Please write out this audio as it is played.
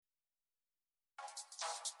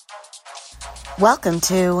Welcome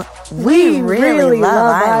to We Really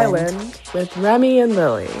Love Island with Remy and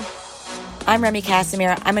Lily. I'm Remy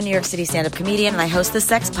Casimir. I'm a New York City stand-up comedian, and I host the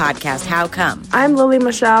sex podcast, How Come? I'm Lily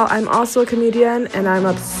Michelle. I'm also a comedian, and I'm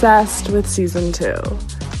obsessed with season 2.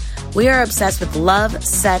 We are obsessed with love,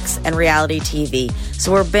 sex, and reality TV.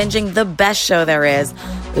 So we're binging the best show there is,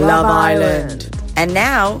 Love Island. And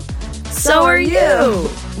now, so are you.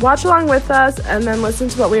 Watch along with us and then listen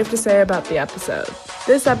to what we have to say about the episode.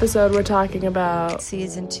 This episode, we're talking about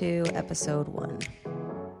Season 2, Episode 1.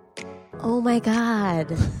 Oh my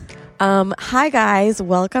God. Hi guys,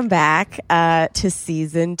 welcome back to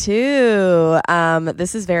Season 2.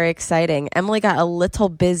 This is very exciting. Emily got a little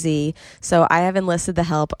busy, so I have enlisted the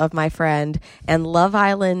help of my friend and Love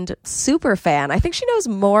Island super fan. I think she knows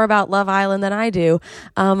more about Love Island than I do.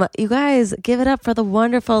 You guys, give it up for the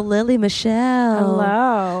wonderful Lily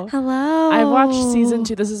Michelle. Hello. I watched Season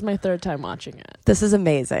 2. This is my third time watching it. This is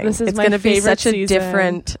amazing. This is it's my going to be favorite such a season.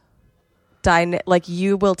 different like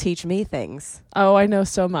you will teach me things. Oh, I know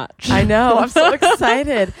so much. I know. I'm so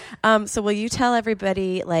excited. So will you tell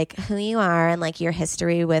everybody like who you are and like your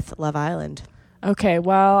history with Love Island? Okay,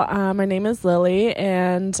 well, my name is Lily,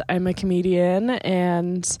 and I'm a comedian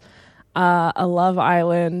and a Love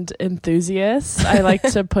Island enthusiast. I like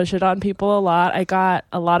to push it on people a lot. I got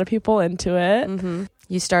a lot of people into it. Mm-hmm.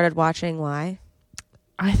 You started watching why?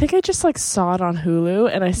 I think I just like saw it on Hulu,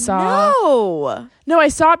 and I saw No, I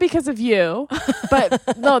saw it because of you.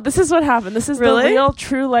 But no, this is what happened. This is the real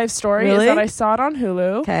true life story. Is that I saw it on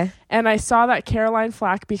Hulu. Okay. And I saw that Caroline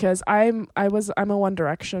Flack, because I'm a One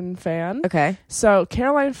Direction fan. Okay. So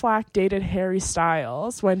Caroline Flack dated Harry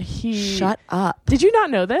Styles when he Shut up. Did you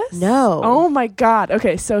not know this? No. Oh my God.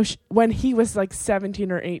 Okay, so when he was like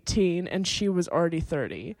 17 or 18 and she was already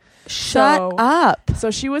 30. Shut up.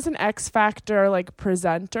 So she was an X Factor like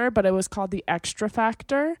presenter, but it was called the Extra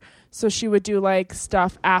Factor. So she would do like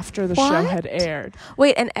stuff after the show had aired.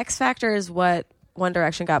 Wait, and X Factor is what One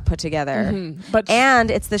Direction got put together. Mm-hmm. And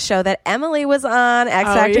it's the show that Emily was on, X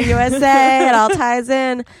Factor USA. It all ties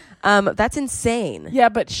in. That's insane. Yeah,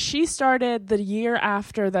 but she started the year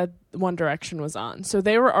after that One Direction was on. So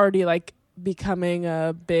they were already like becoming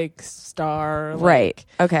a big star. Right.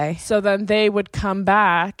 Okay. So then they would come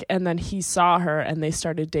back, and then he saw her and they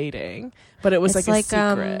started dating. But it was it's like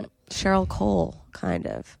a secret. Cheryl Cole, kind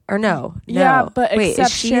of. Or no. Yeah, but wait,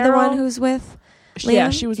 except is she Cheryl, the one who's with Liam? Yeah,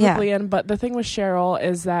 she was with Liam. But the thing with Cheryl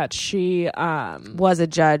is that she was a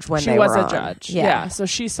judge when they were on. She was a judge. Yeah. So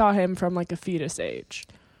she saw him from like a fetus age.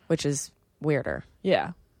 Which is weirder.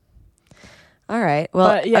 Yeah. All right.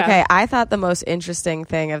 Well, yeah. Okay. I thought the most interesting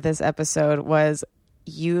thing of this episode was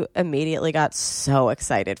you immediately got so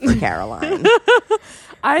excited for Caroline.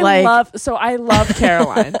 I love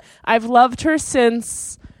Caroline. I've loved her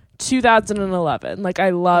since 2011. Like,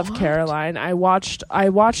 I love Caroline. I watched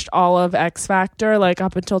all of X Factor like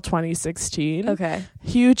up until 2016. Okay.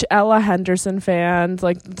 Huge Ella Henderson fan.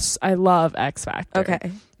 Like, I love X Factor.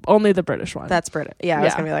 Okay. Only the British one. That's British. Yeah, I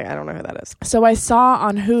was gonna be like, I don't know who that is. So I saw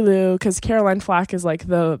on Hulu, because Caroline Flack is like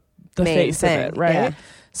the main face thing, of it, right? Yeah.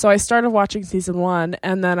 So I started watching season 1,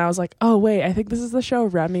 and then I was like, oh wait, I think this is the show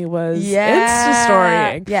Remy was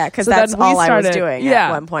Insta-storying. Yeah, because that's all I was doing at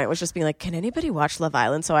one point, was just being like, can anybody watch Love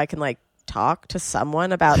Island so I can like talk to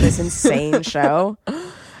someone about this insane show?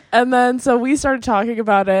 And then so we started talking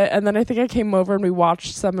about it, and then I think I came over and we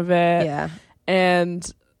watched some of it. Yeah.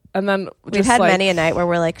 And then we've had many a night where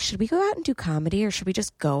we're like, should we go out and do comedy, or should we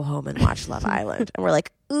just go home and watch Love Island? And we're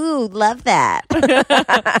like, ooh, love that.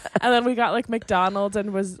 And then we got like McDonald's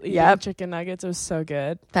and was eating chicken nuggets. It was so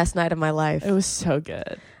good. Best night of my life. It was so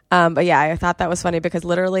good. But yeah, I thought that was funny because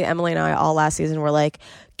literally Emily and I all last season were like,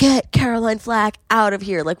 get Caroline Flack out of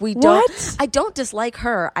here. Like I don't dislike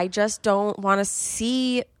her. I just don't want to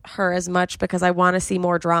see her as much because I want to see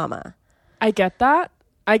more drama. I get that.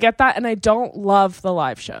 And I don't love the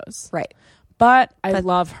live shows. Right. But I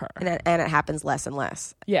love her. And it happens less and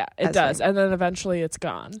less. Yeah, it does. And then eventually it's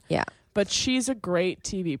gone. Yeah. But she's a great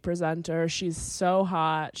TV presenter. She's so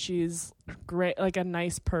hot. She's great, like a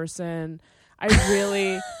nice person. I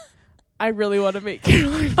really want to meet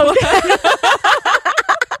Caroline Flack.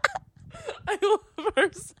 I love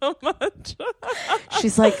her so much.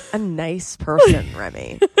 She's like a nice person,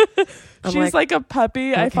 Remy. She's like a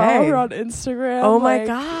puppy. Okay. I follow her on Instagram. Oh my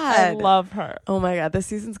God. I love her. Oh my God. This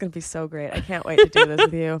season's going to be so great. I can't wait to do this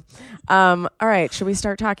with you. All right. Should we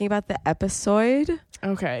start talking about the episode?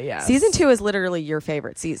 Okay, yeah. Season 2 is literally your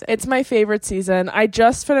favorite season. It's my favorite season. I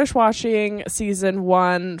just finished watching season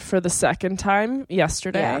 1 for the second time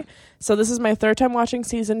yesterday. Yeah. So this is my third time watching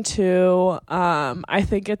season 2. I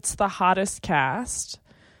think it's the hottest cast.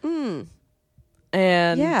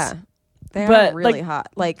 And yeah, they are really like, hot.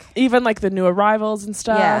 Like even like the new arrivals and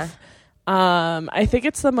stuff. Yeah. I think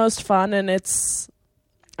it's the most fun, and it's,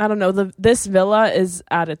 I don't know, this villa is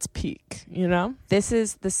at its peak, you know? This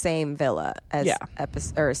is the same villa as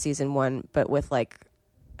season 1, but with like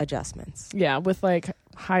adjustments. Yeah, with like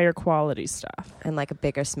higher quality stuff. And like a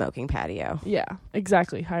bigger smoking patio. Yeah,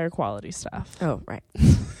 exactly. Higher quality stuff. Oh, right.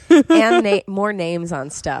 And more names on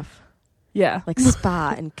stuff. Yeah. Like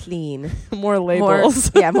spa and clean. More labels.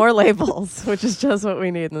 More labels, which is just what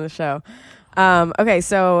we need in the show. Okay,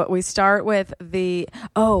 so we start with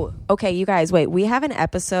okay, you guys, wait. We have an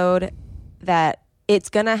episode that it's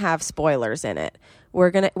going to have spoilers in it.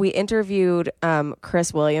 We interviewed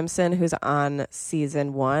Chris Williamson, who's on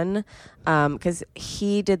season 1, because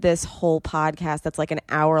he did this whole podcast that's like an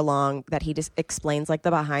hour long that he just explains like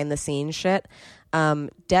the behind the scenes shit.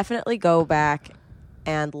 Definitely go back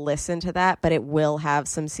and listen to that, but it will have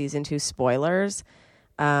some season 2 spoilers.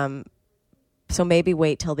 So maybe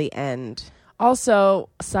wait till the end. Also,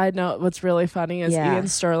 side note, what's really funny is Ian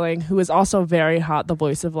Sterling, who is also very hot, the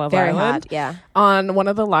voice of Love Island. Hot, yeah. On one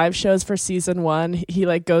of the live shows for season 1, he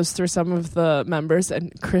like goes through some of the members,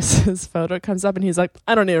 and Chris's photo comes up, and he's like,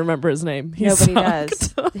 I don't even remember his name. Nobody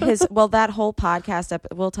does. That whole podcast,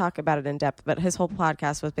 we'll talk about it in depth, but his whole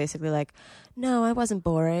podcast was basically like, no, I wasn't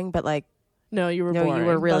boring, but like, no, you were boring. You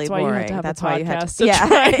were really boring. That's why you had to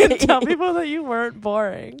try and tell people that you weren't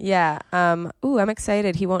boring. Yeah. I'm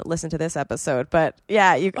excited. He won't listen to this episode, but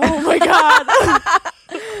yeah. Oh my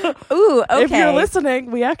God. Ooh, okay. If you're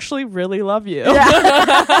listening, we actually really love you.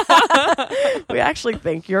 Yeah. We actually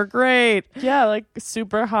think you're great. Yeah, like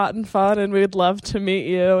super hot and fun, and we'd love to meet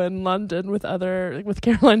you in London with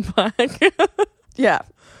Caroline Black. Yeah.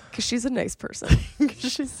 Because she's a nice person.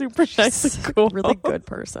 She's super nice and cool. Really good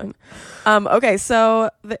person. Okay, so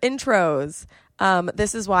the intros.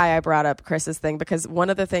 This is why I brought up Chris's thing, because one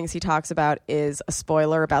of the things he talks about is a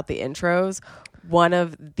spoiler about the intros. One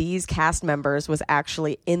of these cast members was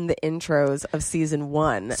actually in the intros of season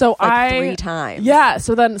 1. So like 3 times. Yeah,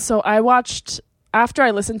 so I watched... After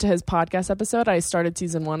I listened to his podcast episode, I started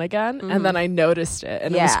season 1 again, and then I noticed it.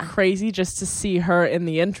 And it was crazy just to see her in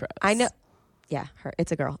the intros. I know. Yeah, her.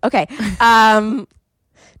 It's a girl. Okay. No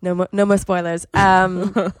more spoilers.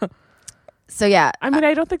 So yeah. I mean,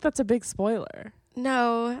 I don't think that's a big spoiler.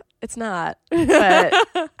 No, it's not. But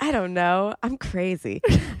I don't know. I'm crazy.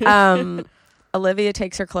 Olivia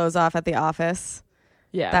takes her clothes off at the office.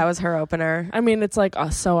 Yeah. That was her opener. I mean, it's like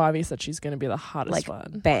so obvious that she's going to be the hottest like,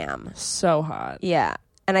 one. Bam. So hot. Yeah.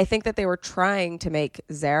 And I think that they were trying to make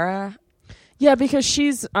Zara. Yeah, because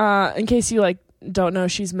she's, in case you like, don't know,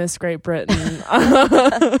 she's Miss Great Britain.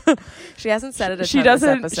 She hasn't said it. She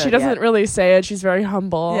doesn't really say it. She's very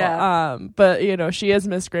humble. Yeah. But you know, she is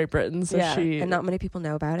Miss Great Britain, so and not many people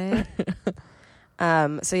know about it.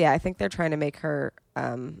 So yeah, I think they're trying to make her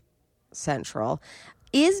central.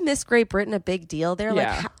 Is Miss Great Britain a big deal there?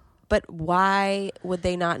 Yeah. Like, but why would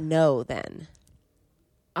they not know then?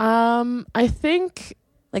 I think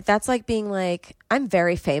like that's like being like, I'm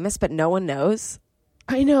very famous, but no one knows.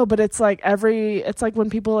 I know, but it's like when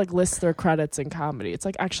people like list their credits in comedy. It's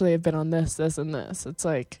like, actually, I've been on this, and this. It's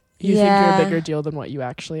like you think you're a bigger deal than what you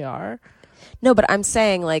actually are. No, but I'm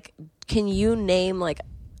saying, like, can you name like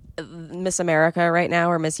Miss America right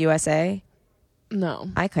now or Miss USA? No,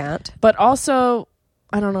 I can't. But also,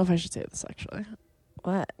 I don't know if I should say this actually.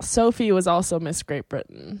 What? Sophie was also Miss Great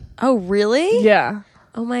Britain. Oh, really? Yeah.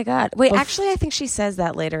 Oh my God. Wait, actually, I think she says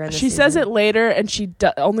that later in the season. She says it later, and she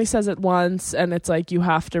only says it once, and it's like you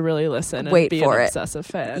have to really listen and be an obsessive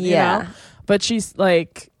fan. Yeah. You know? But she's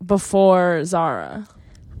like before Zara.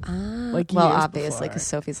 Like well, obviously, because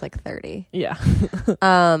Sophie's like 30. Yeah.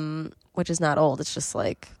 Which is not old. It's just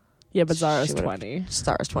like... Yeah, but Zara's 20.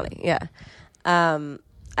 Zara's 20, yeah.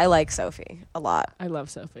 I like Sophie a lot. I love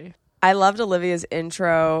Sophie. I loved Olivia's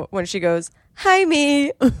intro when she goes, hi,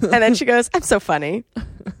 me. And then she goes, I'm so funny.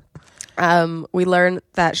 We learn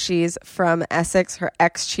that she's from Essex. Her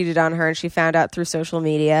ex cheated on her, and she found out through social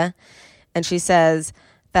media. And she says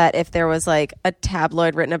that if there was like a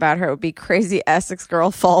tabloid written about her, it would be crazy Essex girl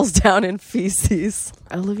falls down in feces.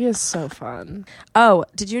 Olivia's so fun. Oh,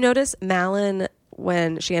 did you notice Malin,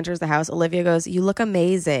 when she enters the house, Olivia goes, you look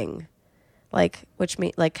amazing. Like,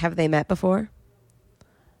 have they met before?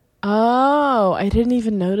 Oh, I didn't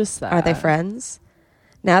even notice that. Are they friends?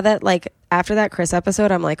 Now that, like, after that Chris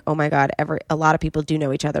episode, I'm like, oh my God, a lot of people do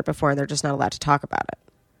know each other before, and they're just not allowed to talk about it.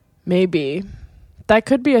 Maybe. That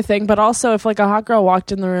could be a thing, but also if, like, a hot girl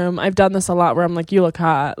walked in the room, I've done this a lot where I'm like, you look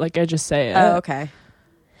hot. Like, I just say it. Oh, okay.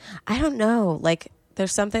 I don't know. Like,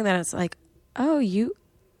 there's something that it's like, oh,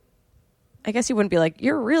 I guess you wouldn't be like,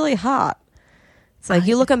 you're really hot. It's like,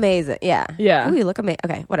 you look amazing. Yeah. Yeah. Ooh, you look amazing.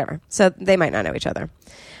 Okay, whatever. So they might not know each other.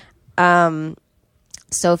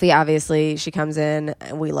 Sophie, obviously, she comes in.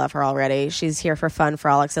 And we love her already. She's here for fun,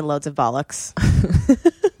 frolics, and loads of bollocks.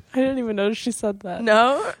 I didn't even notice she said that.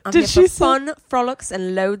 No? Did she say fun, frolics,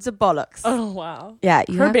 and loads of bollocks? Oh, wow. Yeah.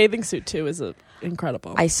 Her bathing suit, too, is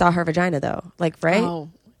incredible. I saw her vagina, though. Like, right?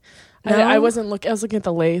 Oh. No? I wasn't looking. I was looking at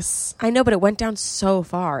the lace. I know, but it went down so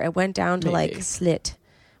far. It went down to like slit,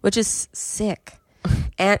 which is sick.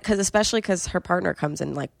 And especially because her partner comes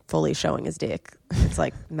in like fully showing his dick. It's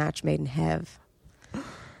like match made in heaven.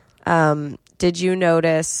 Did you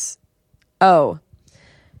notice? Oh,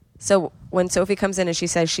 so when Sophie comes in and she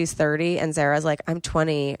says she's 30 and Zara's like, I'm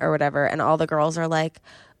 20 or whatever. And all the girls are like,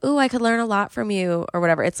 ooh, I could learn a lot from you or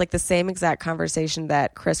whatever. It's like the same exact conversation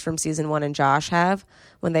that Chris from season 1 and Josh have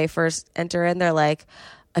when they first enter in. They're like,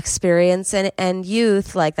 experience and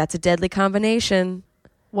youth, like that's a deadly combination.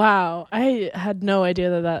 Wow. I had no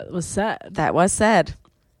idea that was said. That was said.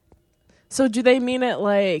 So do they mean it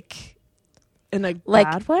like in a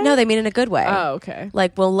bad way? No, they mean in a good way. Oh, okay.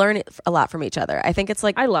 Like we'll learn a lot from each other. I think it's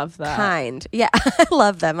like, I love that. Kind. Yeah, I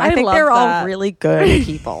love them. I think love they're that. all really good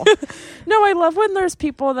people. No, I love when there's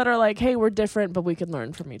people that are like, hey, we're different, but we can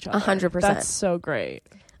learn from each other. 100%. That's so great.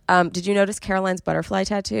 Did you notice Caroline's butterfly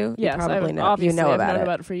tattoo? Yes, you probably know. Obviously, You know I've about known it.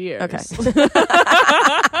 about it for years. Okay.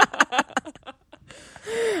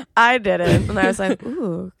 I didn't, and I was like,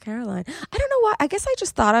 "Ooh, Caroline." I don't know why. I guess I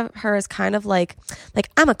just thought of her as kind of like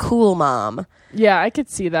I'm a cool mom. Yeah, I could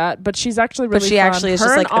see that, but she's actually really. But she fun. actually is her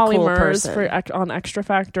just and like a Ollie cool Murs person. on Extra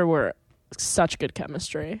Factor were such good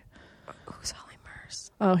chemistry. Who's Ollie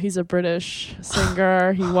Murs? Oh, he's a British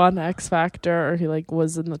singer. He won X Factor, or he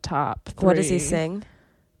was in the top 3. What does he sing?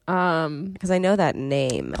 Because I know that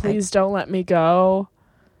name. Please Don't Let Me Go.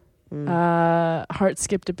 Heart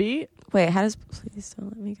Skipped a Beat. Wait, how does Please Don't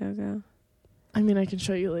Let Me Go? I mean, I can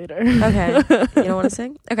show you later. Okay. You don't want to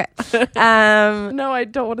sing? Okay. No, I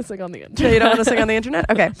don't want to sing on the internet. You don't want to sing on the internet?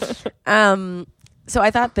 Okay. So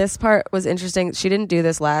I thought this part was interesting. She didn't do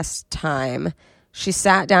this last time. She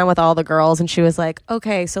sat down with all the girls and she was like,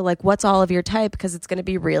 okay, so like what's all of your type? Because it's going to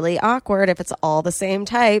be really awkward if it's all the same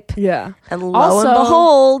type. Yeah. And lo and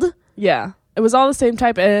behold. Yeah. It was all the same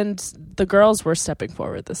type and the girls were stepping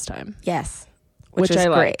forward this time. Yes. Which I great.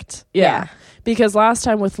 liked. Yeah. Because last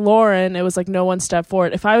time with Lauren, it was like no one stepped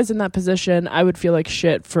forward. If I was in that position, I would feel like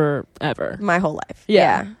shit forever. My whole life.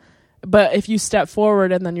 Yeah. But if you step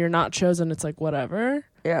forward and then you're not chosen, it's like whatever.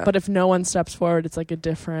 Yeah. But if no one steps forward, it's like a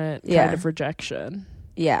different kind of rejection.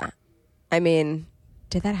 Yeah. I mean,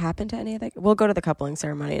 did that happen to any of the... We'll go to the coupling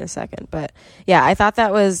ceremony in a second. But yeah, I thought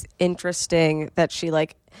that was interesting that she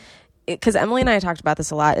like... Because Emily and I talked about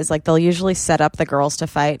this a lot, is like they'll usually set up the girls to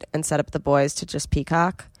fight and set up the boys to just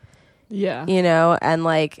peacock. Yeah. You know, and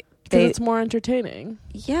like... Because it's more entertaining.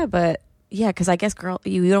 Yeah, but... Yeah, because I guess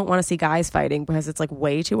you don't want to see guys fighting because it's like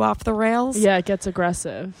way too off the rails. Yeah, it gets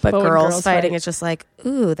aggressive. But girls fighting, it's just like,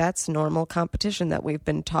 ooh, that's normal competition that we've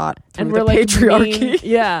been taught through and the patriarchy. Mean,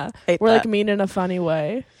 yeah, we're that. like mean in a funny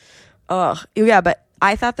way. Oh, yeah, but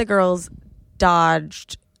I thought the girls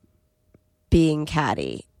dodged being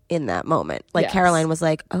catty in that moment. Like Caroline was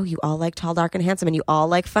like, oh, you all like tall, dark, and handsome, and you all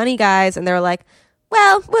like funny guys. And they were like,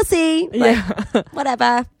 well, we'll see. Like,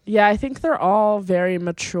 whatever. Yeah, I think they're all very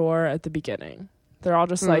mature at the beginning. They're all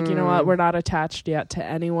just like, you know what? We're not attached yet to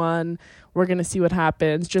anyone. We're going to see what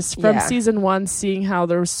happens. Just from season 1, seeing how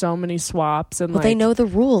there were so many swaps. And they know the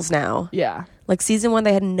rules now. Yeah. Like season 1,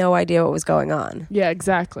 they had no idea what was going on. Yeah,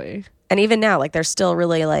 exactly. And even now, like they're still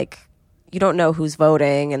really like, you don't know who's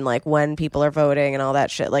voting and like when people are voting and all that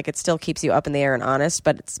shit. Like it still keeps you up in the air and honest,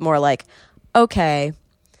 but it's more like, okay,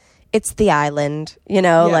 it's the island, you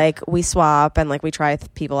know, like we swap and like we try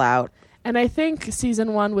people out. And I think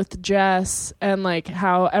season 1 with Jess and like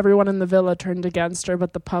how everyone in the villa turned against her,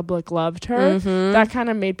 but the public loved her. That kind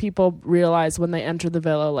of made people realize when they enter the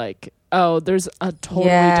villa, like, oh, there's a totally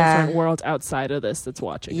different world outside of this that's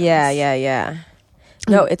watching us. Yeah.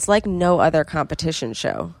 No, it's like no other competition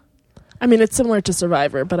show. I mean, it's similar to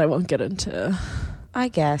Survivor, but I won't get into... I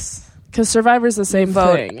guess. Because Survivor's the same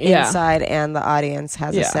thing. Inside and the audience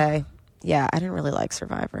has a say. Yeah, I didn't really like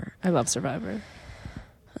Survivor. I love Survivor.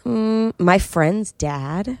 My friend's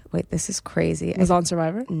dad... Wait, this is crazy. Was on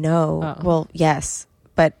Survivor? No. Oh. Well, yes.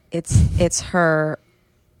 But it's her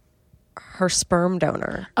sperm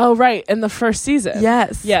donor. Oh, right. In the first season.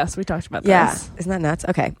 Yes. Yes, we talked about this. Yeah. Isn't that nuts?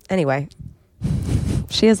 Okay. Anyway.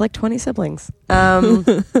 She has like 20 siblings.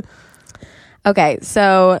 Okay,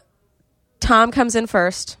 so Tom comes in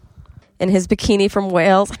first in his bikini from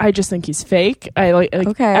Wales. I just think he's fake. I like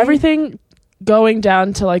okay. everything going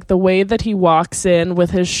down to like the way that he walks in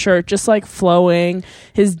with his shirt just like flowing,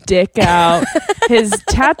 his dick out, his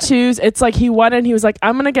tattoos. It's like he went and he was like,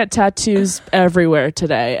 I'm gonna get tattoos everywhere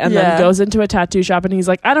today, and then goes into a tattoo shop and he's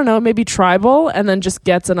like, I don't know, maybe tribal, and then just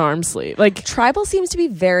gets an arm sleeve. Like tribal seems to be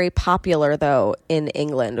very popular though in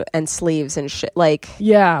England, and sleeves and shit. Like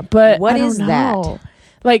but what is that?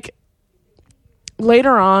 Like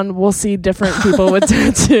later on we'll see different people with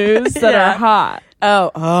tattoos that are hot.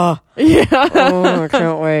 Oh, yeah. Oh, I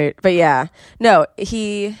can't wait. But yeah, no,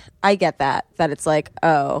 I get that it's like,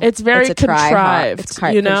 it's very contrived. It's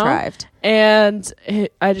contrived. And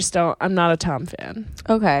I'm not a Tom fan.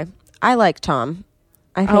 Okay. I like Tom.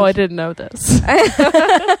 I didn't know this.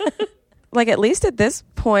 Like, at least at this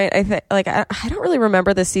point, I think, like, I don't really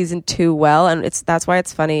remember this season too well. And that's why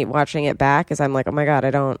it's funny watching it back, is I'm like, oh my God,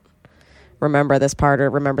 I don't remember this part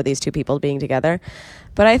or remember these two people being together.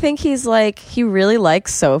 But I think he's like, he really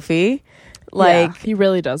likes Sophie. Like, he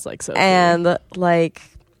really does like Sophie. And like,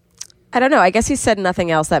 I don't know, I guess he said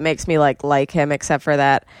nothing else that makes me like him, except for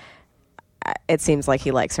that it seems like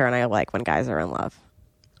he likes her, and I like when guys are in love.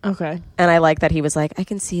 Okay. And I like that he was like, I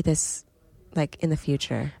can see this like in the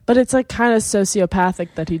future. But it's like kind of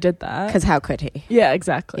sociopathic that he did that. Because how could he? Yeah,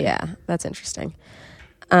 exactly. Yeah, that's interesting.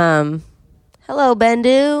 Hello,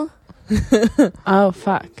 Bendu. Oh,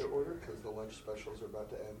 fuck.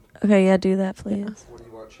 Okay, yeah, do that, please. What do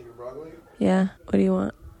you want, chicken broccoli? Yeah, what do you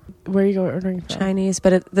want? Where are you going ordering from? Chinese,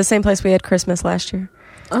 but at the same place we had Christmas last year.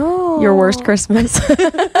 Oh. Your worst Christmas.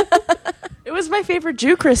 It was my favorite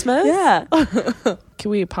Jew Christmas. Yeah.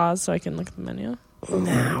 Can we pause so I can look at the menu?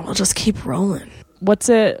 No, we'll just keep rolling. What's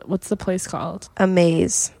the place called?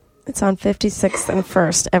 Amaze. It's on 56th and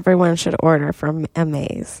 1st. Everyone should order from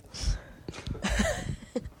Amaze.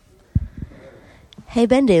 Hey,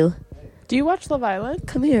 Bendu. Do you watch Love Island?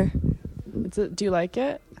 Come here. Do you like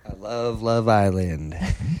it? I love Love Island.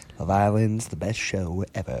 Love Island's the best show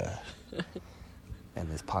ever. And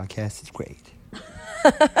this podcast is great.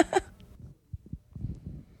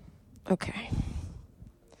 Okay.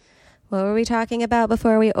 What were we talking about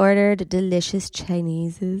before we ordered delicious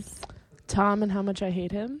Chineses? Tom and how much I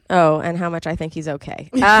hate him. Oh, and how much I think he's okay.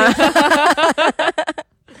 Yeah,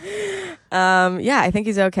 I think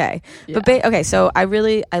he's okay. Yeah. But okay, so I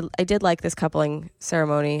did like this coupling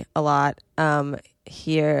ceremony a lot.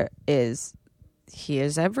 Here's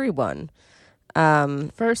everyone.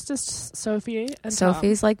 First is Sophie and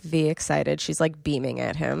Sophie's Tom. like V excited. She's like beaming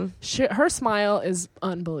at him. Her smile is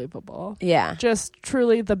unbelievable. Yeah. Just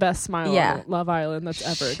truly the best smile on Love Island that's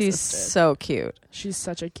ever existed. She's so cute. She's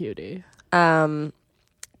such a cutie. Cara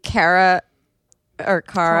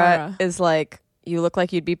is like, you look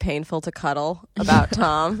like you'd be painful to cuddle about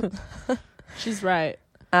Tom. She's right.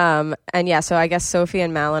 And yeah, so I guess Sophie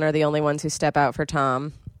and Malin are the only ones who step out for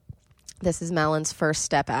Tom. This is Malin's first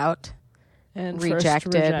step out. And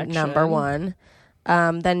rejected, number one.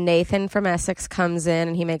 Then Nathan from Essex comes in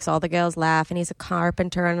and he makes all the girls laugh, and he's a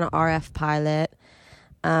carpenter and an RF pilot.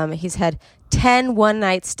 He's had 10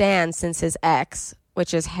 one-night stands since his ex,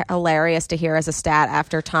 which is hilarious to hear as a stat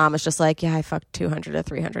after Tom is just like, yeah, I fucked 200 to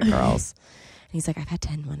 300 girls. And he's like, I've had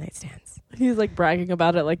 10 one-night stands. He's like bragging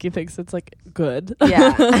about it like he thinks it's like good.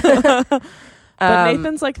 Yeah. But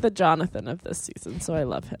Nathan's like the Jonathan of this season, so I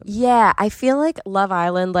love him. Yeah, I feel like Love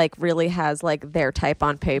Island like really has like their type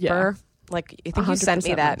on paper. Yeah. Like, I think you sent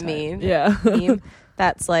me that meme. Yeah. Meme.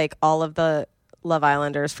 That's like all of the Love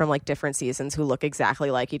Islanders from like different seasons who look exactly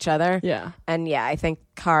like each other. Yeah. And yeah, I think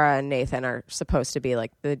Cara and Nathan are supposed to be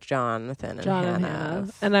like the Jonathan and Hannah.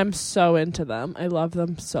 And I'm so into them. I love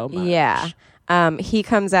them so much. Yeah. He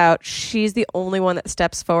comes out. She's the only one that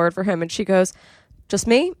steps forward for him, and she goes, just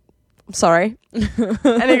me? I'm sorry.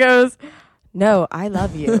 And he goes, no, I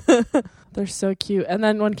love you. They're so cute. And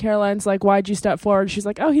then when Caroline's like, why'd you step forward? She's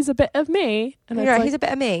like, oh, he's a bit of me. And like, he's a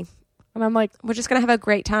bit of me. And I'm like, we're just going to have a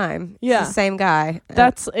great time. Yeah. It's the same guy.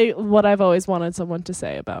 That's what I've always wanted someone to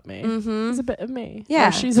say about me. Mm-hmm. He's a bit of me. Yeah.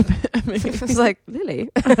 Or she's a bit of me. It's like, Lily.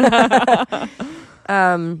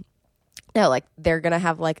 No, like they're going to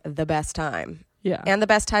have like the best time. Yeah. And the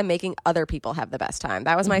best time making other people have the best time.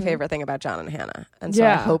 That was my favorite thing about John and Hannah. And so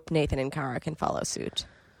I hope Nathan and Cara can follow suit.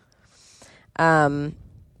 Rijkaard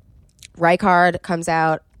comes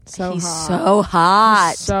out. He's so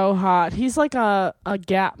hot. So hot. He's like a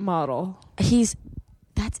Gap model.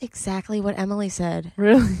 That's exactly what Emily said.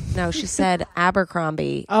 Really? No, she said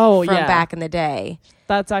Abercrombie from back in the day.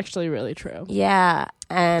 That's actually really true. Yeah.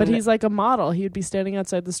 But he's like a model. He'd be standing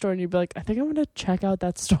outside the store and you'd be like, I think I'm going to check out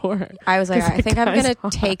that store. I was like, I think I'm going to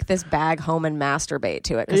take this bag home and masturbate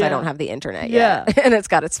to it because I don't have the internet yet. And it's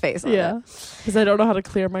got its face on it. Because I don't know how to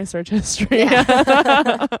clear my search history.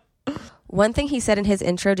 Yeah. One thing he said in his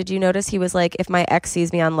intro, did you notice he was like, if my ex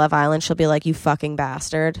sees me on Love Island, she'll be like, you fucking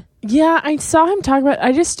bastard. Yeah, I saw him talk about it.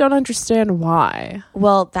 I just don't understand why.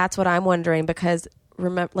 Well, that's what I'm wondering, because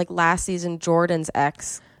remember, like last season, Jordan's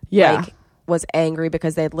ex like, was angry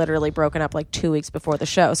because they had literally broken up like 2 weeks before the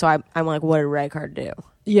show. So I'm like, what did Rijkaard do?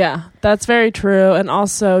 Yeah, that's very true. And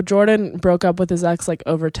also, Jordan broke up with his ex like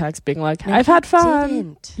over text, being like, No, I've had fun.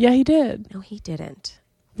 Didn't. Yeah, he did. No, he didn't.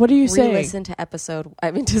 What are you saying? Listen to to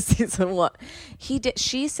season 1. He did.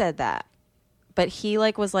 She said that, but he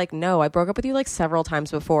like was like, no, I broke up with you like several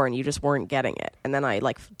times before, and you just weren't getting it. And then I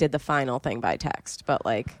like did the final thing by text. But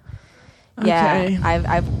like, yeah, Okay.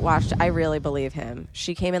 I've watched. I really believe him.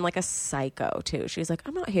 She came in like a psycho too. She's like,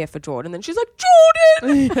 I'm not here for Jordan. Then she's like,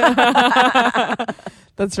 Jordan.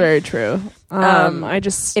 That's very true.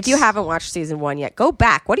 If you haven't watched season 1 yet, go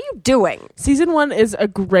back. What are you doing? Season 1 is a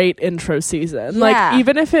great intro season. Yeah. Like,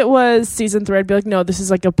 even if it was season 3, I'd be like, no, this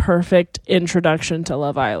is like a perfect introduction to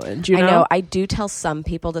Love Island. You know? I know. I do tell some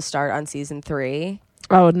people to start on season 3.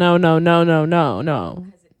 Oh, no. No.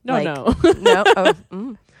 Like, no.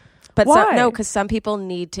 But why? No, because some people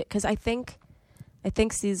need to. Because I think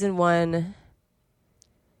season 1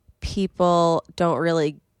 people don't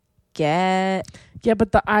really get. Yeah,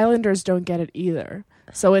 but the Islanders don't get it either.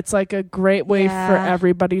 So it's like a great way for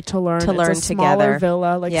everybody to learn. It's a smaller together.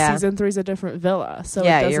 Villa. Like season 3 is a different villa. So it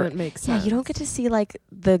doesn't make sense. Yeah, you don't get to see like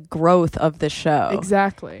the growth of the show.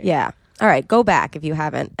 Exactly. Yeah. All right, go back if you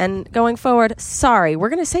haven't. And going forward, sorry, we're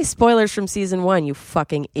going to say spoilers from season 1, you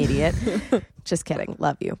fucking idiot. Just kidding.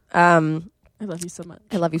 Love you. I love you so much.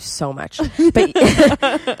 I love you so much. But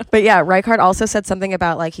yeah, Rijkaard also said something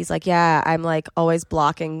about like, he's like, yeah, I'm like always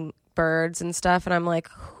blocking birds and stuff. And I'm like,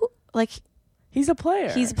 who? Like, he's a player.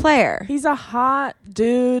 He's a player. He's a hot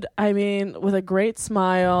dude. I mean, with a great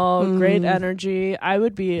smile, great energy. I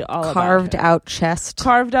would be all carved about out chest.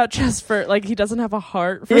 Carved out chest for like he doesn't have a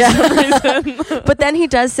heart for some reason. But then he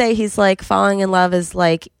does say he's like falling in love is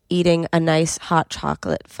like eating a nice hot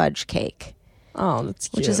chocolate fudge cake. Oh, that's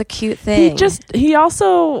cute. Which is a cute thing. He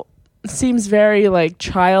also seems very like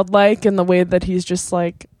childlike in the way that he's just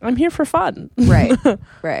like, I'm here for fun. Right.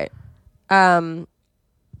 Right.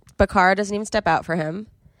 Bakara doesn't even step out for him.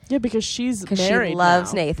 Yeah, because she's married. She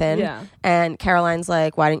loves now. Nathan. Yeah. And Caroline's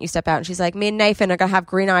like, why didn't you step out? And she's like, me and Nathan are going to have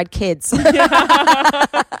green-eyed kids.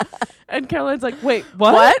 And Caroline's like, wait,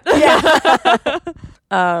 what? Yeah.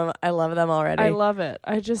 I love them already. I love it.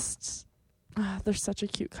 I just, they're such a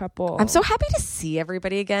cute couple. I'm so happy to see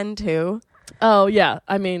everybody again, too. Oh, yeah.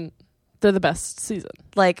 I mean, they're the best season.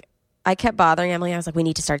 Like, I kept bothering Emily. I was like, we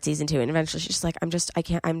need to start season 2. And eventually she's just like,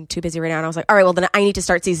 I'm too busy right now. And I was like, all right, well then I need to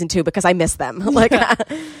start season 2 because I miss them. Like,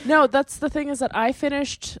 no, that's the thing is that I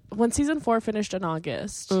finished, when season 4 finished in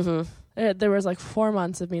August, there was like 4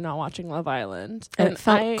 months of me not watching Love Island. And it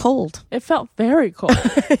felt cold. It felt very cold.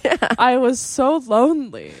 Yeah. I was so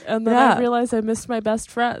lonely. And then I realized I missed my best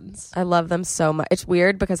friends. I love them so much. It's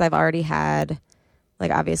weird because I've already had, like,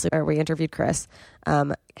 obviously, we interviewed Chris.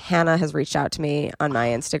 Hannah has reached out to me on my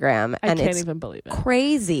Instagram. I can't even believe it.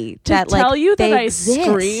 Crazy. To tell you that I exist.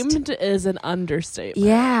 screamed is an understatement.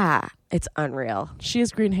 Yeah. It's unreal. She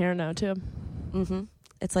has green hair now, too. Mm-hmm.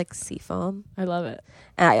 It's like seafoam. I love it.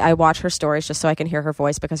 And I watch her stories just so I can hear her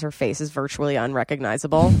voice because her face is virtually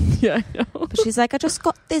unrecognizable. Yeah, I know. But she's like, I just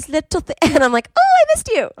got this little thing. And I'm like, oh, I missed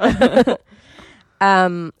you.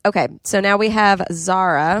 Okay. So now we have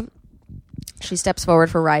Zara. She steps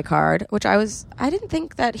forward for Rijkaard, which I didn't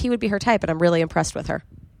think that he would be her type, and I'm really impressed with her.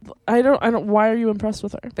 I don't, why are you impressed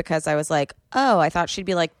with her? Because I was like, oh, I thought she'd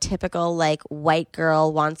be like typical, like white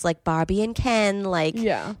girl wants like Barbie and Ken, like,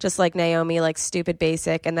 just like Naomi, like stupid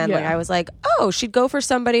basic. And then like, I was like, oh, she'd go for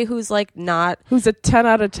somebody who's like not. Who's a 10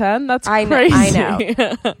 out of 10? That's crazy. I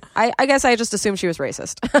know. I guess I just assumed she was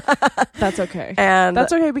racist. That's okay. And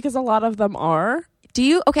that's okay because a lot of them are. Do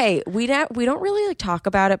you? Okay, we don't really like talk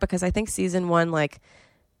about it because I think season 1, like,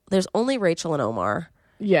 there's only Rachel and Omar,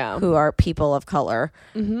 who are people of color,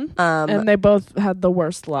 and they both had the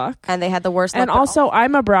worst luck. And they had the worst luck. And also,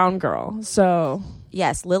 I'm a brown girl, so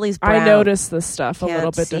yes, Lily's brown. I notice this stuff a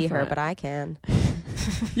little bit see different. her, but I can.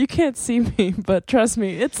 You can't see me, but trust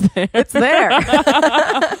me, it's there. It's there.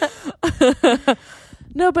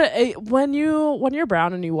 No, but when you're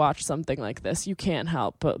brown and you watch something like this, you can't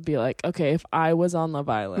help but be like, okay, if I was on Love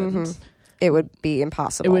Island, it would be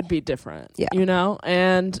impossible. It would be different, you know?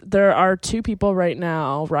 And there are 2 people right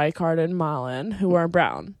now, Rijkaard and Malin, who are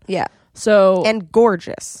brown. Yeah. So and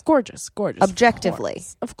gorgeous. Gorgeous. Objectively.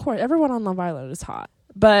 Of course. Everyone on Love Island is hot.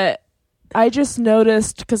 But I just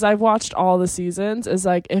noticed, because I've watched all the seasons, is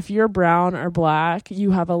like if you're brown or black,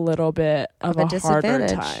 you have a little bit of a harder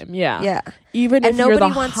time. Yeah. Even if you're the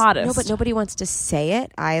hottest. No, but nobody wants to say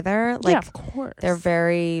it either. Like, yeah, of course. They're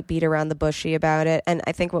very beat around the bushy about it. And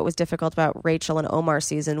I think what was difficult about Rachel and Omar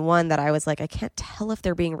season 1, that I was like, I can't tell if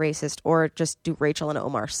they're being racist or just do Rachel and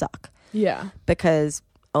Omar suck. Yeah. Because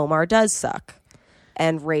Omar does suck.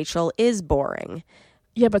 And Rachel is boring.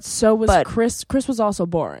 Yeah, but so was Chris. Chris was also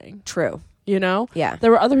boring. True. You know? Yeah.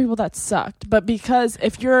 There were other people that sucked. But because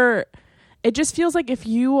it just feels like if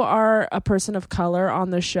you are a person of color on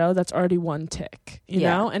the show, that's already one tick, you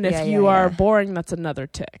know? And if you are boring, that's another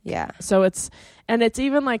tick. Yeah. So it's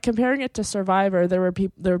even like comparing it to Survivor, there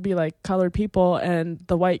would be like colored people and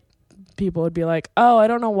the white people would be like, oh, I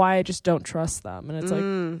don't know why, I just don't trust them. And it's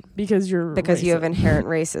like, because you have inherent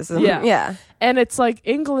racism. Yeah. And it's like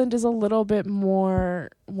England is a little bit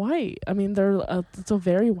more white. I mean, it's a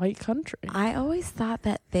very white country. I always thought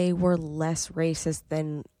that they were less racist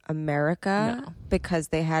than America because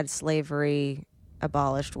they had slavery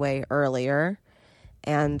abolished way earlier.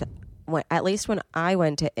 And at least when I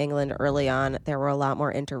went to England early on, there were a lot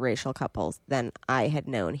more interracial couples than I had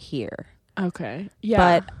known here. Okay.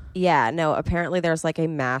 Yeah. But no, apparently there's like a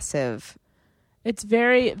massive...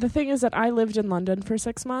 The thing is that I lived in London for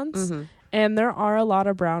 6 months, and there are a lot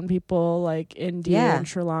of brown people, like India and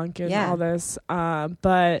Sri Lanka and all this,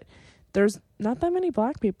 but there's not that many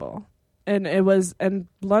black people. And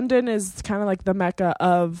London is kind of like the mecca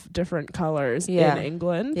of different colors in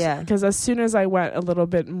England. Yeah. Because as soon as I went a little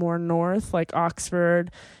bit more north, like Oxford,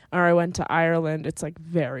 or I went to Ireland, it's like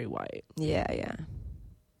very white. Yeah.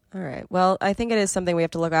 All right. Well, I think it is something we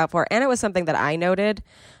have to look out for. And it was something that I noted.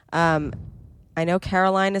 I know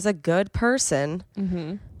Caroline is a good person,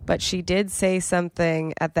 but she did say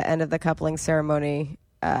something at the end of the coupling ceremony,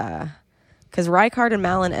 because Rijkaard and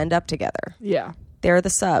Malin end up together. Yeah. They're the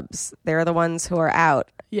subs. They're the ones who are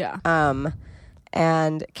out. Yeah.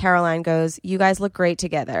 And Caroline goes, you guys look great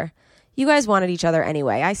together. You guys wanted each other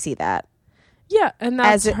anyway. I see that. Yeah. And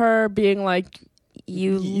that's her being like,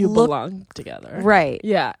 you belong together. Right.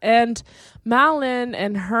 Yeah. And Malin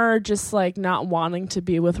and her just like not wanting to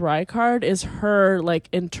be with Rijkaard is her like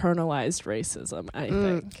internalized racism, I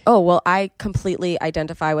think. Oh, well, I completely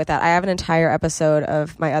identify with that. I have an entire episode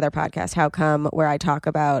of my other podcast, How Come, where I talk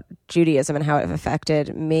about Judaism and how it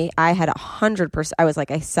affected me. I had 100%, I was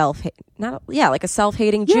like a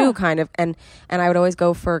self-hating Jew kind of. And I would always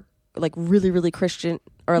go for like really, really Christian,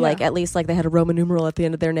 or like at least like they had a Roman numeral at the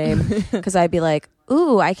end of their name, because I'd be like,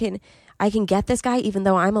 ooh, I can get this guy even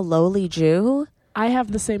though I'm a lowly Jew. I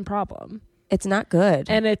have the same problem. It's not good.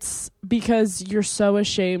 And it's because you're so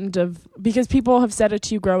ashamed because people have said it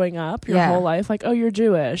to you growing up your whole life, like, oh, you're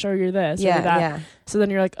Jewish, or you're this, or you're that. Yeah. So then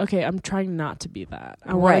you're like, okay, I'm trying not to be that.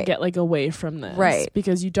 I want to get like away from this. Right.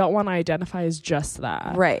 Because you don't want to identify as just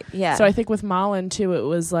that. Right. Yeah. So I think with Malin too, it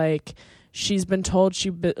was like, she's been told she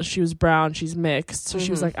was brown, she's mixed. So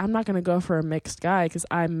she was like, I'm not going to go for a mixed guy because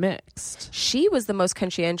I'm mixed. She was the most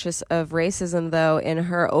conscientious of racism, though. In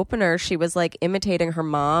her opener, she was like imitating her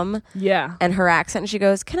mom. Yeah. And her accent. And she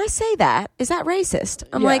goes, can I say that? Is that racist?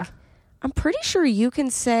 I'm like, I'm pretty sure you can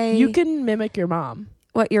say... You can mimic your mom.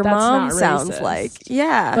 What your mom sounds like.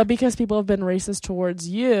 Yeah. But because people have been racist towards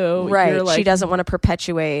you... Right. You're like, she doesn't want to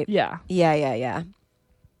perpetuate... Yeah. Yeah.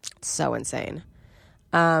 It's so insane.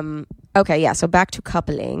 Okay, yeah, so back to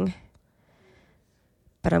coupling.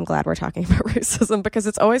 But I'm glad we're talking about racism, because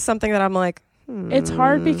it's always something that I'm like, It's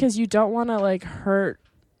hard because you don't want to like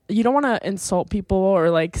you don't want to insult people or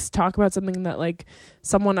like talk about something that like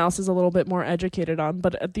someone else is a little bit more educated on.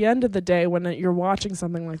 But at the end of the day, when you're watching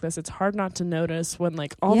something like this, it's hard not to notice when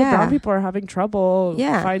like all the brown people are having trouble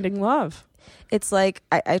finding love. It's like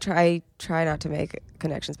I try not to make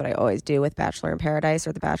connections, but I always do with Bachelor in Paradise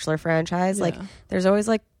or the Bachelor franchise. Yeah. Like there's always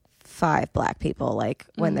like 5 black people, like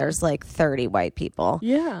when there's like 30 white people.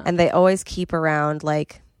 Yeah. And they always keep around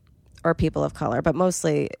like, or people of color, but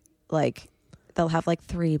mostly like they'll have like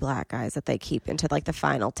 3 black guys that they keep into like the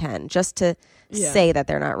final 10 just to say that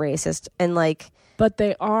they're not racist. And like, but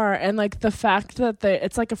they are. And like the fact that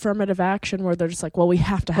it's like affirmative action where they're just like, well, we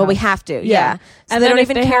have to have. Well, we have to. Yeah. So and they don't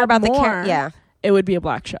even care about the yeah. It would be a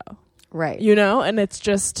black show. Right. You know, and it's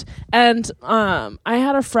just, and I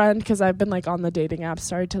had a friend, because I've been like on the dating apps,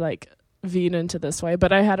 sorry to like veer into this way,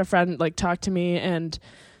 but I had a friend like talk to me, and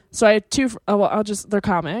so I had 2, they're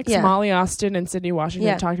comics, Molly Austin and Sydney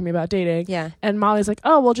Washington talking to me about dating. Yeah. And Molly's like,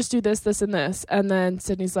 oh, we'll just do this, this, and this. And then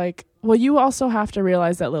Sydney's like, well, you also have to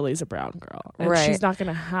realize that Lily's a brown girl. And she's not going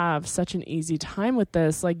to have such an easy time with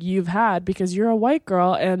this like you've had, because you're a white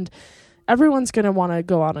girl and everyone's going to want to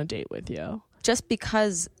go on a date with you. Just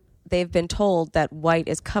because they've been told that white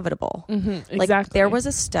is covetable. Exactly. Like, there was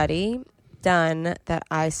a study done that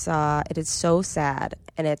I saw. It is so sad,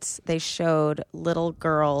 and they showed little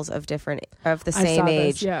girls of the same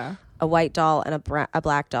age, yeah, a white doll and a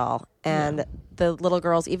black doll, and the little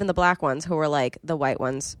girls, even the black ones, who were like, the white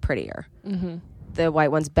one's prettier, the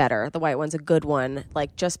white one's better, the white one's a good one,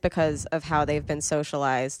 like, just because of how they've been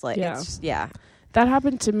socialized. Like, it's that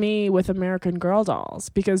happened to me with American Girl dolls,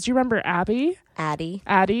 because do you remember Addie?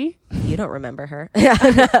 You don't remember her.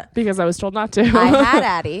 Because I was told not to. I had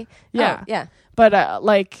Addie. Yeah. Oh, yeah. But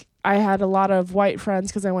like, I had a lot of white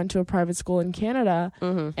friends because I went to a private school in Canada,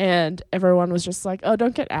 and everyone was just like, oh,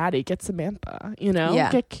 don't get Addie, get Samantha,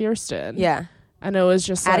 get Kirsten. Yeah. And it was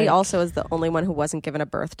just Addie like, also is the only one who wasn't given a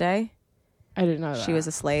birthday. I didn't know that. She was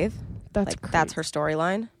a slave. That's that's her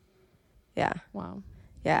storyline. Yeah. Wow.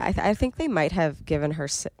 Yeah, I think they might have given her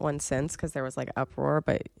one since, because there was like uproar,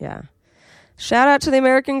 but yeah. Shout out to the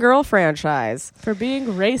American Girl franchise. For being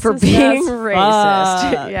racist.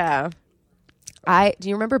 Yeah. Do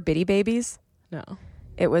you remember Bitty Babies? No.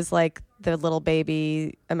 It was like the little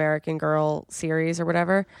baby American Girl series or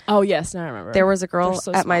whatever. Oh, yes, now I remember. There was a girl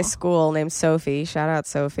at my school named Sophie. Shout out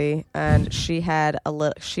Sophie. And she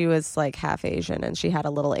was like half Asian, and she had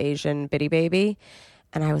a little Asian Bitty Baby.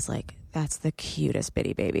 And I was like, that's the cutest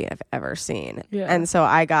Bitty Baby I've ever seen. Yeah. And so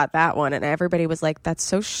I got that one, and everybody was like, that's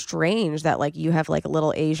so strange that like you have like a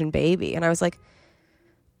little Asian baby. And I was like,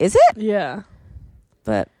 is it? Yeah.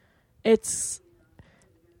 But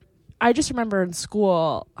I just remember in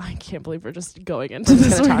school, I can't believe we're just going into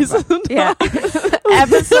this reason. Yeah.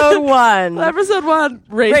 Episode 1. Episode 1,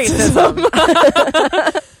 racism.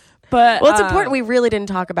 But it's important. We really didn't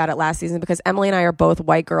talk about it last season because Emily and I are both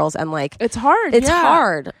white girls, and like, it's hard. It's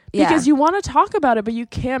hard. Yeah. Because you want to talk about it, but you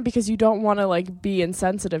can't, because you don't want to like be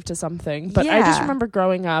insensitive to something. But I just remember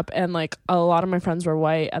growing up, and like a lot of my friends were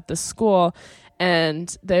white at this school,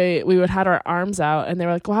 and we would had our arms out, and they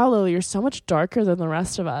were like, wow, Lily, you're so much darker than the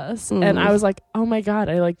rest of us. And I was like, oh my God,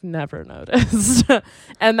 I like never noticed.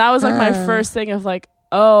 And that was like my first thing of like,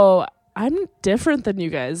 oh, I'm different than you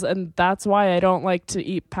guys, and that's why I don't like to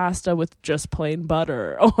eat pasta with just plain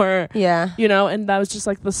butter, or and that was just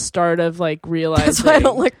like the start of like realizing that's why I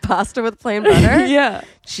don't like pasta with plain butter. Yeah,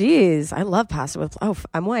 jeez, I love pasta with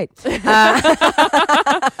I'm white.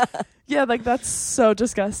 Yeah, like that's so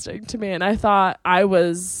disgusting to me, and I thought I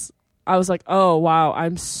was like, oh wow,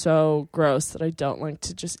 I'm so gross that I don't like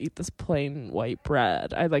to just eat this plain white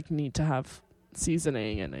bread. I like need to have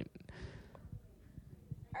seasoning, and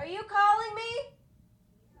Are you calling me?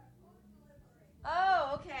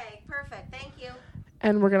 Oh, okay. Perfect. Thank you.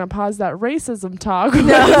 And we're going to pause that racism talk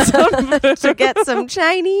to get some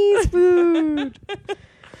Chinese food.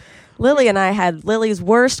 Lily and I had Lily's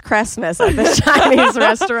worst Christmas at the Chinese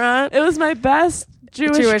restaurant. It was my best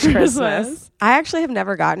Jewish Christmas. I actually have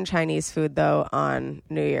never gotten Chinese food, though, on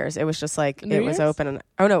New Year's. It was just like New Year's? Was open.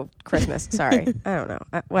 And Christmas. Sorry. I don't know.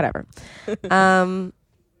 Whatever.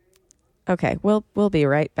 Okay, we'll be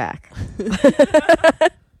right back.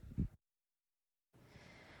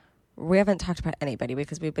 We haven't talked about anybody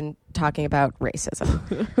because we've been talking about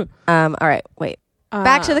racism. All right, wait.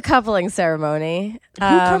 Back to the coupling ceremony. Who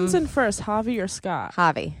comes in first, Javi or Scott?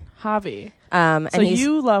 Javi. And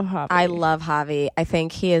you love Javi. I love Javi. I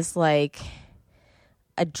think he is like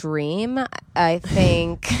a dream. I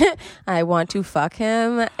think I want to fuck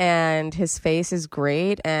him, and his face is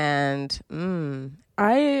great, and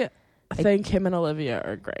I think him and Olivia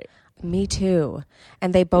are great. Me too.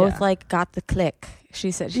 And they both like got the click.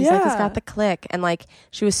 She's like, he's got the click. And like,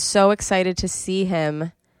 she was so excited to see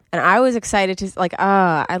him. And I was excited to like,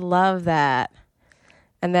 I love that.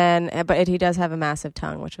 And then, but he does have a massive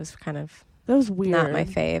tongue, which was kind of that was weird. Not my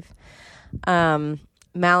fave.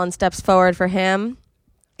 Malin steps forward for him.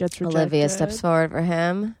 Gets rejected. Olivia steps forward for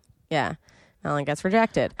him. Yeah. Malin gets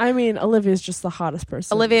rejected. I mean, Olivia's just the hottest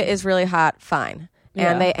person. Olivia is really hot. Fine.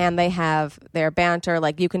 And they have their banter,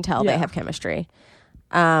 like you can tell they have chemistry.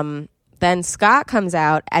 Then Scott comes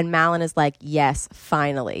out, and Malin is like, "Yes,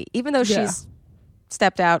 finally." Even though she's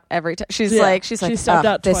stepped out every time, she's like, she stepped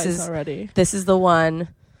out twice already. This is the one.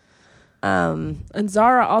 And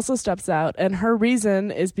Zara also steps out, and her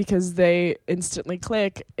reason is because they instantly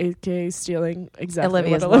click, aka stealing exactly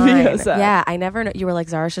Olivia's what Olivia line. said. Yeah, I never know. You were like,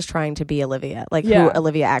 Zara's just trying to be Olivia, like who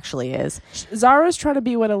Olivia actually is. Zara's trying to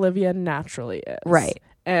be what Olivia naturally is. Right.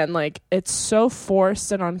 And like, it's so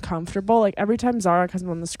forced and uncomfortable. Like every time Zara comes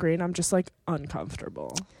on the screen, I'm just like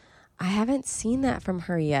uncomfortable. I haven't seen that from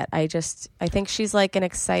her yet. I think she's like an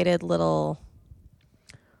excited little.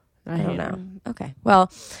 I don't know. Okay.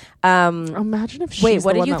 Well, imagine if she's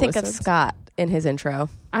what the did you one think that of Scott? in his intro.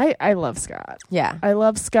 I love Scott. Yeah. I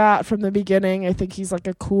love Scott from the beginning. I think he's like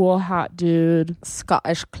a cool, hot dude.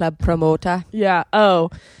 Scottish club promoter. Yeah. Oh,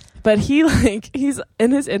 but he's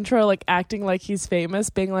in his intro, like acting like he's famous,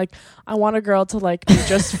 being like, I want a girl to like me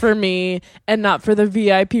just for me and not for the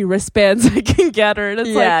VIP wristbands I can get her. And it's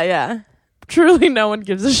Yeah. truly no one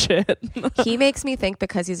gives a shit. He makes me think,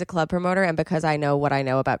 because he's a club promoter and because I know what I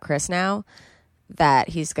know about Chris now, that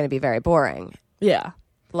he's going to be very boring. Yeah.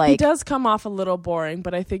 Like, he does come off a little boring,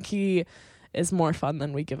 but I think he is more fun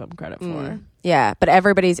than we give him credit for. Yeah, but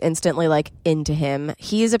everybody's instantly like into him.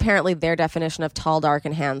 He's apparently their definition of tall, dark,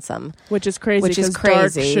 and handsome. Which is crazy. Which is Dark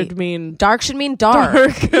crazy. should mean Dark should mean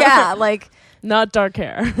dark. Yeah, like not dark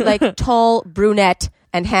hair. like tall, brunette,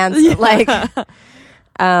 and handsome. Like,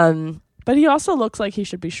 but he also looks like he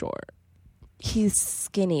should be short. He's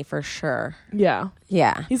skinny for sure. Yeah.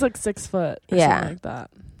 Yeah. He's like 6 foot or something like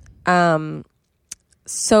that.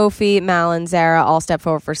 Sophie, Malin, Zara all step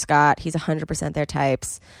forward for Scott. He's 100% their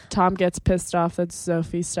types. Tom gets pissed off that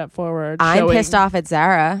Sophie stepped forward. I'm pissed off at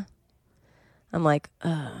Zara. I'm like,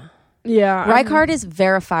 ugh. Yeah. Rijkaard is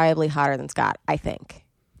verifiably hotter than Scott, I think.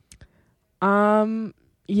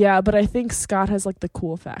 Yeah, but I think Scott has like the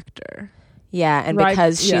cool factor. Yeah, and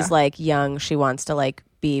because she's like young, she wants to like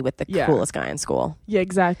be with the coolest guy in school. Yeah,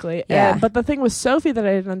 exactly. Yeah. But the thing with Sophie that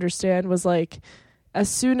I didn't understand was like, as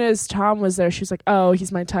soon as Tom was there, she was like, oh,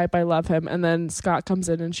 he's my type, I love him. And then Scott comes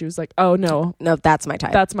in and she was like, oh, no, that's my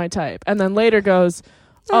type. That's my type. And then later goes,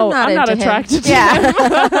 I'm not attracted to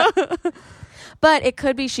him. But it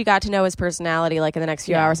could be she got to know his personality like in the next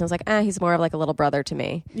few hours and was like, he's more of like a little brother to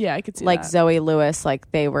me. Yeah, I could see like that. Zoe Lewis, like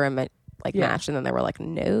they were matched, and then they were like,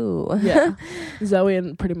 no. Yeah. Zoe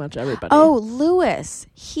and pretty much everybody. Oh, Lewis.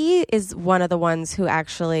 He is one of the ones who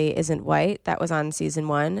actually isn't white. That was on season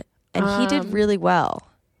 1. And he did really well.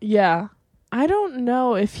 Yeah. I don't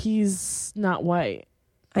know if he's not white.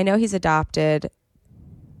 I know he's adopted.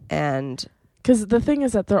 And because the thing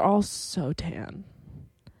is that they're all so tan.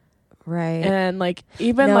 Right. And like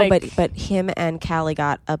even like but him and Callie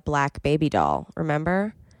got a black baby doll,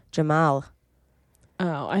 remember? Jamal.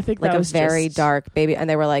 Oh, I think like that a was very just dark baby, and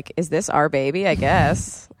they were like, is this our baby? I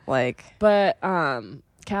guess. Like, but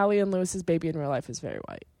Callie and Lewis's baby in real life is very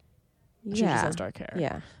white. She just has dark hair.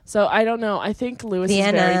 Yeah. So I don't know. I think Lewis is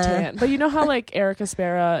very tan. But you know how like Erica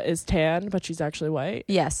Spera is tan, but she's actually white?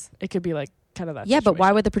 Yes. It could be like kind of that Yeah, situation. but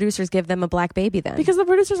why would the producers give them a black baby then? Because the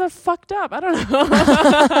producers are fucked up. I don't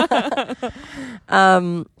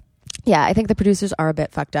know. Yeah, I think the producers are a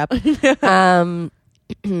bit fucked up.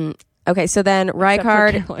 Okay, so then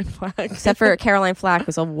Rijkaard, except for Caroline Flack,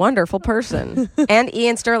 who's a wonderful person, and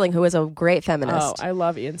Ian Sterling, who is a great feminist. Oh, I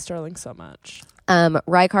love Ian Sterling so much.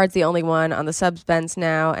 Rijkaard's the only one on the subs bench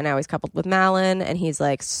now, and now he's coupled with Malin, and he's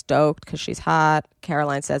like stoked because she's hot.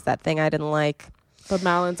 Caroline says that thing I didn't like, but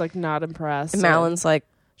Malin's like not impressed. And Malin's like,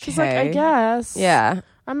 she's like, I guess. Yeah,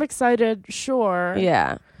 I'm excited. Sure.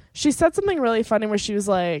 Yeah. She said something really funny where she was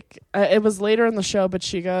like, it was later in the show, but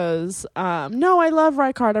she goes, no, I love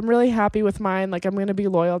Rijkaard. I'm really happy with mine. Like, I'm going to be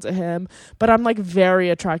loyal to him. But I'm, like, very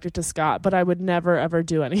attracted to Scott. But I would never, ever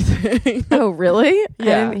do anything. Oh, really?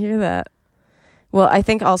 Yeah. I didn't hear that. Well, I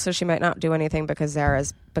think also she might not do anything because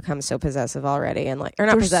Zara's become so possessive already. And like, or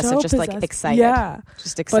not possessive, just like excited. Yeah.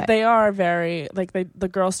 Just excited. But they are very, like, the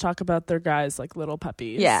girls talk about their guys like little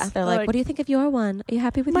puppies. Yeah. They're like, what do you think of your one? Are you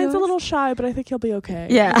happy with mine's yours? a little shy, but I think he'll be okay.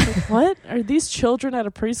 Yeah. Like, what? Are these children at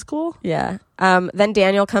a preschool? Yeah. Then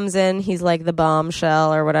Daniel comes in. He's like the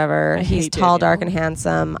bombshell or whatever. He's tall, dark, and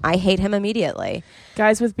handsome. I hate him immediately.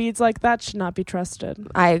 Guys with beads like that should not be trusted.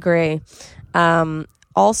 I agree.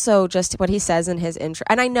 Also, just what he says in his intro.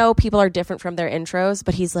 And I know people are different from their intros,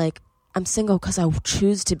 but he's like, I'm single because I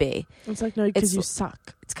choose to be. It's like, no, because you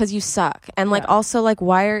suck. It's because you suck. And like, also like,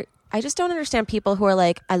 I just don't understand people who are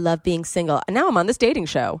like, I love being single. And now I'm on this dating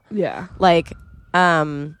show. Yeah. Like,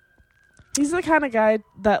 he's the kind of guy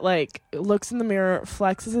that like looks in the mirror,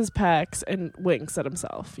 flexes his pecs, and winks at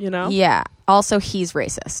himself, you know? Yeah. Also, he's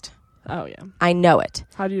racist. Oh, yeah. I know it.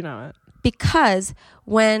 How do you know it? Because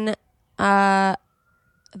when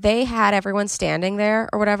they had everyone standing there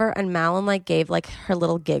or whatever, and Malin like gave like her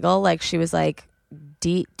little giggle, like she was like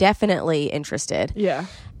definitely interested. Yeah.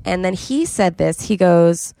 And then he said this, he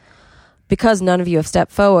goes, because none of you have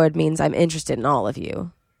stepped forward means I'm interested in all of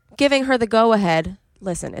you. Giving her the go ahead,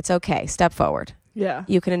 listen, it's okay, step forward. Yeah.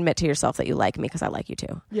 You can admit to yourself that you like me because I like you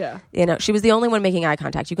too. Yeah. You know, she was the only one making eye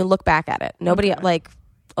contact. You can look back at it. Nobody like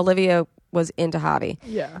Olivia was into Javi.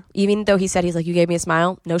 Yeah. Even though he's like, you gave me a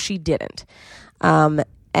smile. No, she didn't.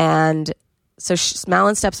 And so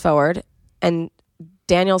Malin steps forward, and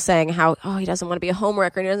Daniel's saying how, he doesn't want to be a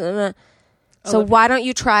homewrecker. So why don't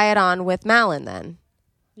you try it on with Malin then?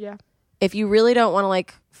 Yeah. If you really don't want to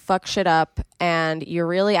like fuck shit up and you're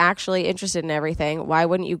really actually interested in everything, why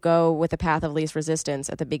wouldn't you go with the path of least resistance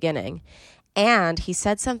at the beginning? And he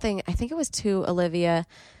said something, I think it was to Olivia,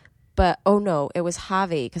 but oh no, it was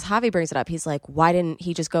Javi, because Javi brings it up. He's like, why didn't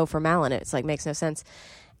he just go for Malin? It's like, makes no sense.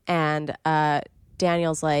 And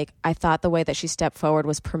Daniel's like, I thought the way that she stepped forward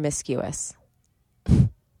was promiscuous.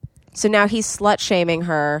 So now he's slut shaming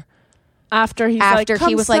her. After he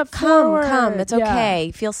was like, come, it's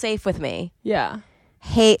okay. Feel safe with me. Yeah.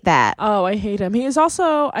 Hate that. Oh, I hate him. He is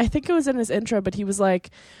also, I think it was in his intro, but he was like,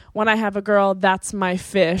 when I have a girl, that's my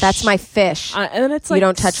fish. That's my fish. And then it's like, you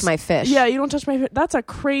don't touch my fish. Yeah, you don't touch my fish. That's a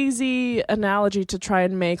crazy analogy to try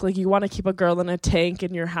and make. Like, you want to keep a girl in a tank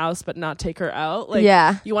in your house, but not take her out. Like,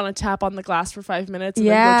 you want to tap on the glass for 5 minutes and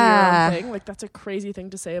then go do your own thing. Like, that's a crazy thing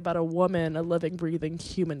to say about a woman, a living, breathing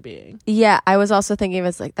human being. Yeah, I was also thinking of it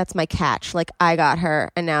as like, that's my catch. Like, I got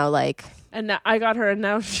her, and now like... And now I got her, and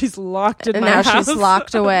now she's locked in and my now house. She's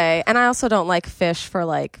locked away. And I also don't like fish for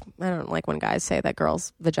like, I don't like when guys say that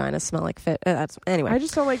girls' vaginas smell like fish. Anyway. I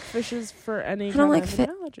just don't like fishes for any I don't kind like of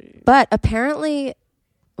analogy. But apparently,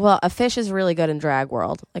 well, a fish is really good in drag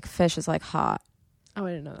world. Like fish is like hot. Oh,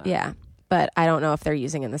 I didn't know that. Yeah. But I don't know if they're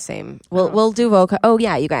using in the same. We'll do vocab. Oh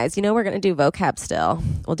yeah, you guys. You know we're gonna do vocab still.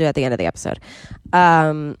 We'll do it at the end of the episode.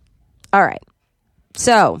 All right.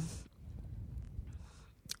 So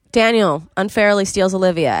Daniel unfairly steals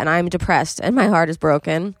Olivia, and I'm depressed, and my heart is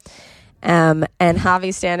broken. And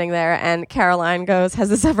Javi's standing there, and Caroline goes, has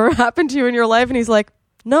this ever happened to you in your life? And he's like,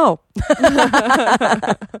 no.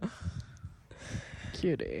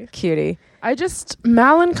 Cutie.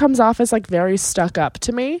 Malin comes off as like very stuck up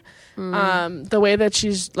to me. The way that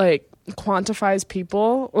she's like quantifies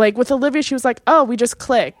people. Like with Olivia, she was like, oh, we just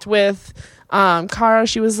clicked. With Cara,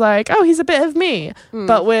 she was like, oh, he's a bit of me.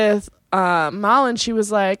 But with Malin, she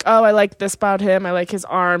was like, oh, I like this about him. I like his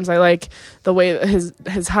arms. I like the way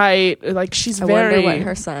his height. Like she's I very. wonder what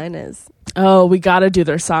her sign is. Oh, we got to do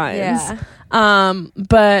their signs. Yeah.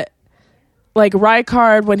 But like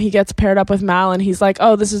Rykard, when he gets paired up with Malin, he's like,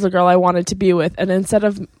 oh, this is the girl I wanted to be with. And instead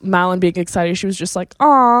of Malin being excited, she was just like,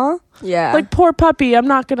 aw. Yeah. Like, poor puppy. I'm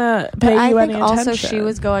not gonna pay you any attention. Also, she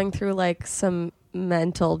was going through like some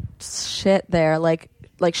mental shit there. Like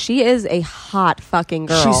she is a hot fucking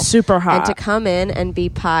girl. She's super hot. And to come in and be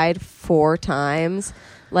pied 4 times,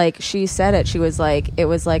 like she said it. She was like, it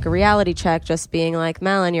was like a reality check, just being like,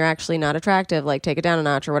 Malin, you're actually not attractive. Like, take it down a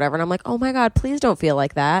notch or whatever. And I'm like, oh my God, please don't feel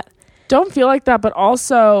like that. Don't feel like that, but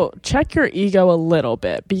also check your ego a little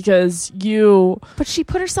bit because But she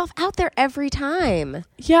put herself out there every time.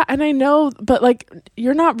 Yeah, and I know, but like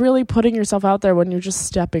you're not really putting yourself out there when you're just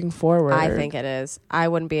stepping forward. I think it is. I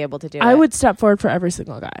wouldn't be able to do it. I would step forward for every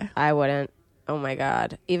single guy. I wouldn't. Oh my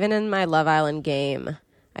God. Even in my Love Island game,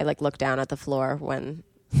 I like look down at the floor when...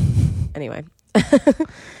 Anyway.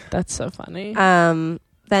 That's so funny.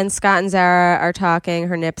 Then Scott and Zara are talking,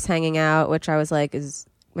 her nips hanging out, which I was like, is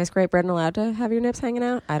Miss Great Britain allowed to have your nips hanging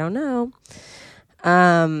out? I don't know.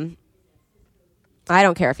 I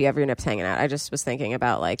don't care if you have your nips hanging out. I just was thinking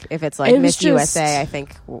about like if it's like Miss USA, I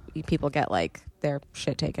think people get like their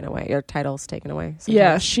shit taken away, your titles taken away. Sometimes.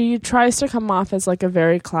 Yeah, she tries to come off as like a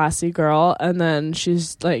very classy girl, and then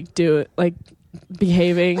she's like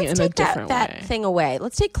behaving in a different way. That thing away.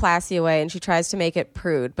 Let's take classy away, and she tries to make it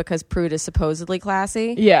prude because prude is supposedly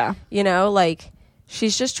classy. Yeah, you know, like.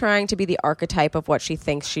 She's just trying to be the archetype of what she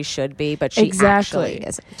thinks she should be, but she actually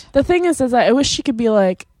isn't. The thing is that I wish she could be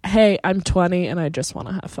like, hey, I'm 20 and I just want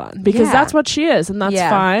to have fun. Because that's what she is, and that's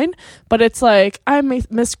fine. But it's like, I'm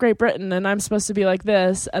Miss Great Britain and I'm supposed to be like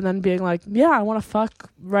this, and then being like, yeah, I want to fuck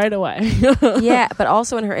right away. Yeah, but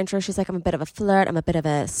also in her intro, she's like, I'm a bit of a flirt, I'm a bit of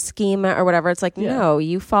a schemer or whatever. It's like, no,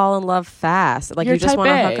 you fall in love fast. Like, you're you just want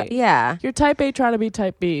to hook up. Yeah. You're type A trying to be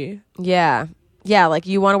type B. Yeah. Yeah, like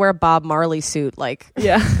you want to wear a Bob Marley suit, like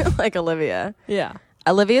like Olivia. Yeah,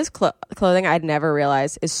 Olivia's clothing I'd never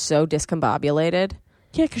realized is so discombobulated.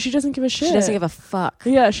 Yeah, because she doesn't give a shit. She doesn't give a fuck.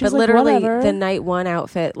 Yeah, she's but like, literally whatever. The night one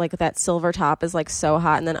outfit, like that silver top, is like so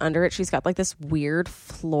hot, and then under it she's got like this weird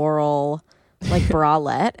floral like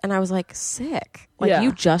bralette, and I was like, sick. Like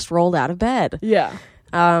you just rolled out of bed. Yeah,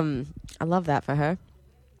 I love that for her.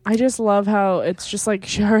 I just love how it's just like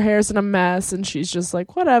her hair's in a mess and she's just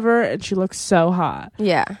like whatever, and she looks so hot.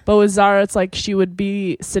 Yeah. But with Zara, it's like she would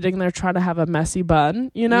be sitting there trying to have a messy bun,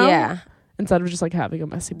 you know? Yeah. Instead of just like having a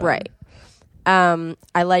messy bun. Right.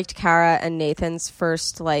 I liked Cara and Nathan's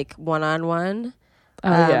first like one-on-one.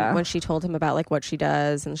 When she told him about like what she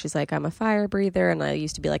does, and she's like, I'm a fire breather and I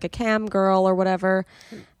used to be like a cam girl or whatever,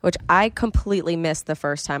 which I completely missed the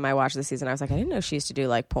first time I watched the season. I was like, I didn't know she used to do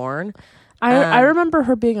like porn. I remember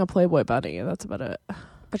her being a Playboy bunny. That's about it.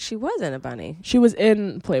 But she wasn't a bunny. She was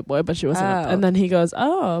in Playboy, but she wasn't. And then he goes,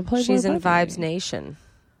 "Oh, Playboy." She's bunny. in Vibes Nation.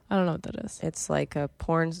 I don't know what that is. It's like a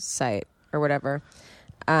porn site or whatever.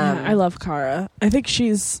 Yeah, I love Kara. I think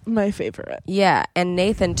she's my favorite. Yeah, and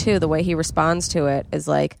Nathan too. The way he responds to it is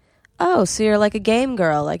like, "Oh, so you're like a game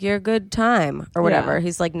girl, like you're a good time or whatever." Yeah.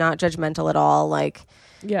 He's like not judgmental at all. Like,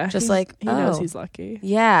 yeah, just like he knows he's lucky.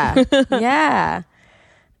 Yeah, yeah.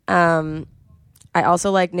 I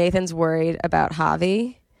also like Nathan's worried about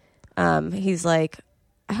Javi. He's like,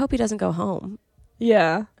 I hope he doesn't go home.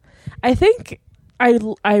 Yeah, I think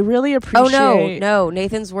I really appreciate. Oh no!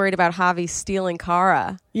 Nathan's worried about Javi stealing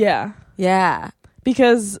Kara. Yeah, yeah,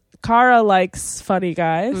 because Kara likes funny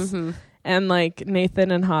guys, and like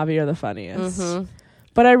Nathan and Javi are the funniest.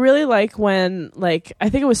 But I really like when, like, I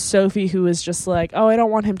think it was Sophie who was just like, "Oh, I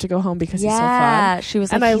don't want him to go home because he's so fun." Yeah, she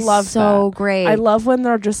was like, and I love so that. Great. I love when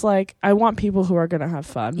they're just like, "I want people who are gonna have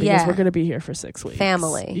fun because we're gonna be here for 6 weeks."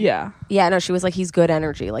 Family. Yeah. Yeah. No, she was like, he's good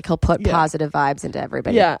energy. Like he'll put positive vibes into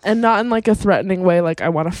everybody. Yeah, and not in like a threatening way. Like I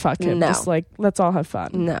want to fuck him. No. Just like let's all have fun.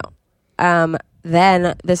 No.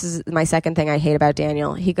 Then this is my second thing I hate about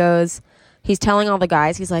Daniel. He's telling all the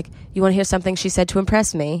guys, he's like, "You want to hear something she said to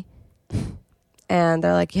impress me?" And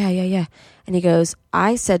they're like, yeah. And he goes,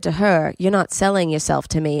 "I said to her, 'You're not selling yourself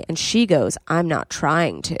to me.' And she goes, 'I'm not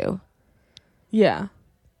trying to.'" Yeah.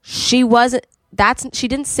 She wasn't, she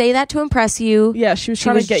didn't say that to impress you. Yeah, she was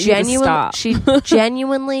trying to get you to stop. She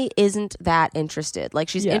genuinely isn't that interested. Like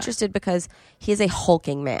she's interested because he is a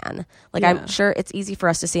hulking man. Like I'm sure it's easy for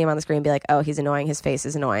us to see him on the screen and be like, oh, he's annoying. His face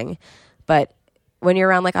is annoying. But when you're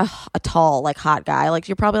around like a tall, like hot guy, like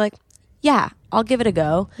you're probably like, yeah, I'll give it a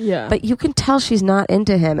go. Yeah. But you can tell she's not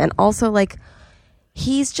into him. And also, like,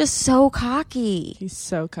 he's just so cocky. He's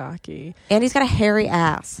so cocky. And he's got a hairy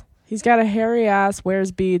ass. He's got a hairy ass,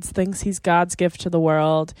 wears beads, thinks he's God's gift to the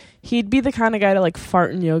world. He'd be the kind of guy to, like,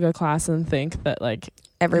 fart in yoga class and think that, like...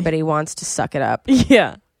 Everybody wants to suck it up.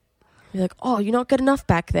 Yeah. You're like, oh, you're not good enough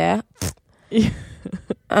back there. He'd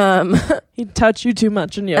touch you too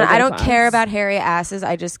much in yoga and I don't class. care about hairy asses.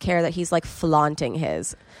 I just care that he's, like, flaunting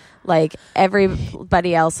his... Like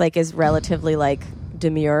everybody else, like is relatively like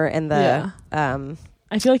demure in the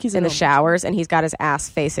I feel like he's in the showers, and he's got his ass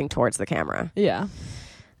facing towards the camera. Yeah.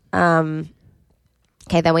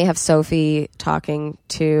 Okay, then we have Sophie talking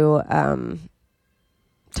to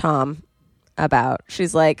Tom about.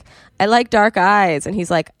 She's like, "I like dark eyes," and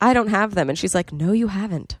he's like, "I don't have them," and she's like, "No, you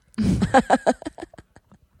haven't."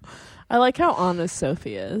 I like how honest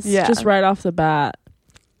Sophie is. Yeah. Just right off the bat.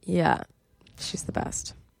 Yeah, she's the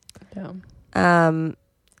best. Yeah.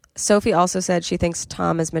 Sophie also said she thinks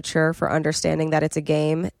Tom is mature for understanding that it's a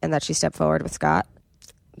game and that she stepped forward with Scott.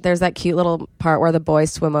 There's that cute little part where the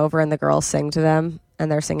boys swim over and the girls sing to them, and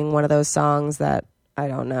they're singing one of those songs that I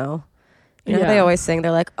don't know. You know how they always sing?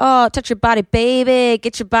 They're like, "Oh, touch your body, baby,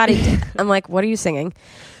 get your body." I'm like, what are you singing?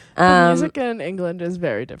 The music in England is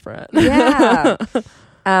very different. Yeah.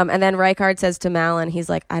 And then Rijkaard says to Malin, he's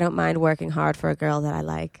like, "I don't mind working hard for a girl that I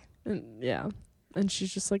like." Yeah. And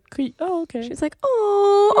she's just like, "Oh, okay." She's like,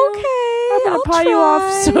 "Oh, okay. I'm gonna pie you off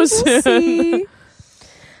so soon."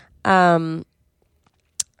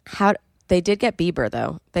 How they did get Bieber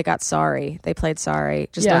though. They got Sorry. They played Sorry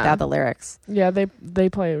just without the lyrics. Yeah, they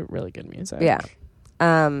play really good music. Yeah.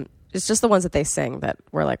 It's just the ones that they sing that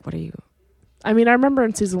we're like, what are you? I mean, I remember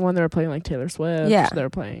in season 1 they were playing like Taylor Swift. Yeah. They were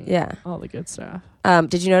playing all the good stuff.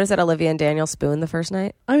 Did you notice that Olivia and Daniel spooned the first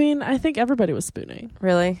night? I mean, I think everybody was spooning.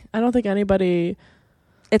 Really? I don't think anybody...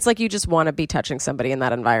 It's like you just want to be touching somebody in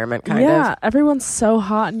that environment, kind of. Yeah, everyone's so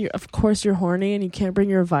hot, and of course you're horny, and you can't bring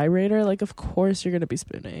your vibrator. Like, of course you're going to be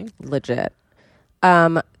spooning. Legit.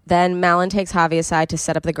 Then Malin takes Javi aside to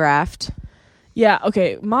set up the graft. Yeah,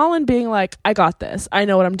 okay. Malin being like, "I got this. I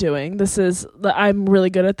know what I'm doing. I'm really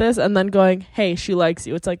good at this." And then going, "Hey, she likes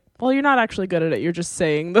you." It's like, well, you're not actually good at it. You're just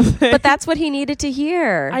saying the thing. But that's what he needed to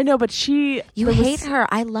hear. I know, but You hate her.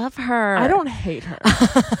 I love her. I don't hate her.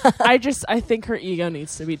 I think her ego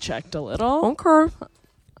needs to be checked a little. Okay.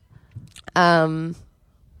 I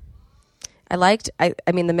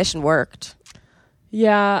mean, the mission worked.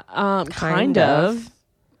 Yeah, kind of.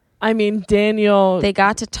 I mean, Daniel... They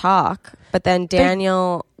got to talk, but then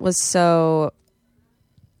Daniel was so...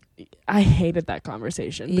 I hated that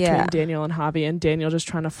conversation between Daniel and Javi, and Daniel just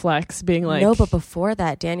trying to flex, being like, no, but before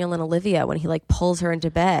that, Daniel and Olivia, when he like pulls her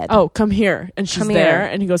into bed. Oh, come here. And she's there,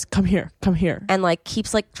 and he goes, come here. And like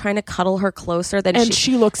keeps like trying to cuddle her closer. And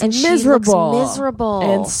she looks miserable. She looks miserable.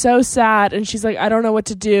 And so sad. And she's like, I don't know what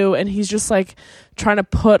to do. And he's just like trying to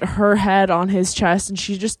put her head on his chest, and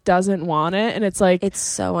she just doesn't want it. And it's like, it's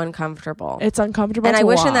so uncomfortable. It's uncomfortable. And to I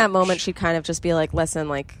wish watch. in that moment she'd kind of just be like, listen,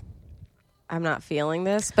 like, I'm not feeling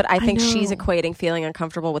this, but I think she's equating feeling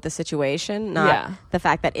uncomfortable with the situation, not the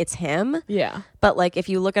fact that it's him. Yeah. But like, if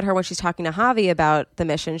you look at her when she's talking to Javi about the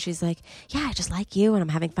mission, she's like, yeah, I just like you and I'm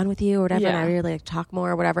having fun with you or whatever. And I really like talk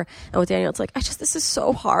more or whatever. And with Daniel, it's like, this is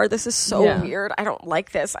so hard. This is so weird. I don't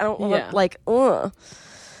like this. I don't want like, ugh.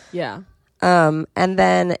 Yeah. And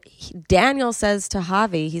then Daniel says to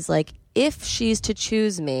Javi, he's like, if she's to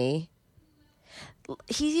choose me,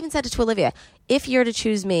 he even said it to Olivia, if you're to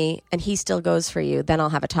choose me and he still goes for you, then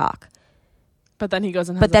I'll have a talk. But then he goes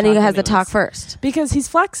and has the talk first. Because he's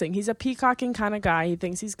flexing. He's a peacocking kind of guy. He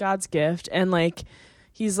thinks he's God's gift. And like,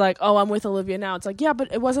 he's like, oh, I'm with Olivia now. It's like, yeah,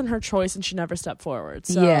 but it wasn't her choice and she never stepped forward.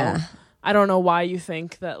 So I don't know why you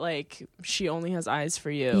think that like she only has eyes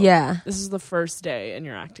for you. Yeah. This is the first day and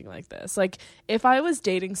you're acting like this. Like, if I was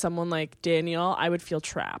dating someone like Daniel, I would feel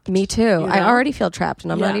trapped. Me too. You know? I already feel trapped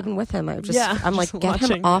and I'm not even with him. I'm like, get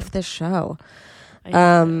him off this show.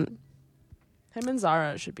 Him and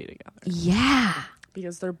Zara should be together. Yeah.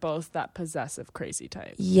 Because they're both that possessive, crazy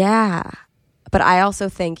type. Yeah. But I also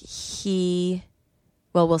think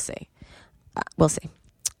we'll see. We'll see.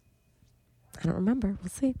 I don't remember. We'll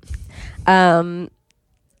see.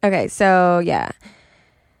 Okay, so yeah.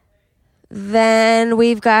 Then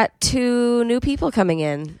we've got 2 new people coming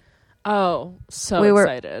in. Oh,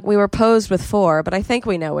 excited. We were posed with 4, but I think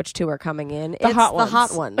we know which 2 are coming in. The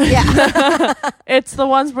hot ones. Yeah. It's the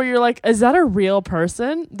ones where you're like, is that a real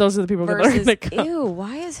person? Those are the people that are going to come. Ew,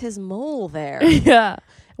 why is his mole there? Yeah.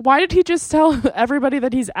 Why did he just tell everybody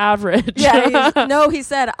that he's average? Yeah. He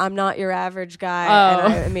said, I'm not your average guy.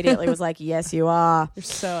 And I immediately was like, yes, you are. You're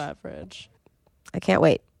so average. I can't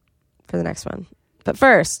wait for the next one. But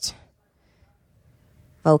first,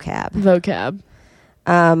 vocab.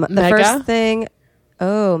 The Mega? first thing,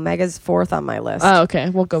 Mega's 4th on my list. Oh, okay.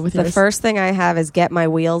 We'll go with yours. The first thing I have is get my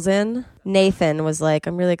wheels in. Nathan was like,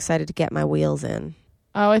 I'm really excited to get my wheels in.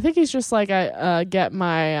 Oh, I think he's just like, I get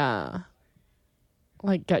my...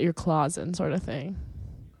 like get your claws in sort of thing.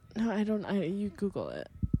 No, I don't. You Google it.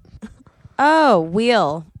 Oh,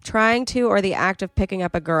 wheel. Trying to or the act of picking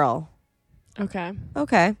up a girl. Okay.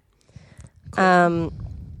 Cool.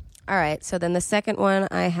 All right. So then the second one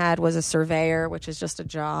I had was a surveyor, which is just a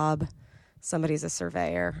job. Somebody's a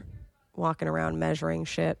surveyor walking around measuring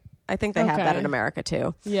shit. I think they have that in America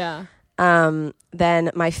too. Yeah.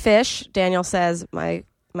 Then my fish. Daniel says my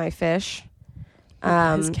fish.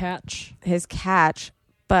 His catch,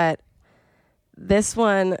 but this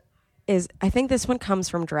one I think this one comes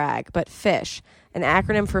from drag, but FISH, an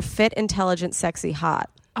acronym for fit, intelligent, sexy, hot.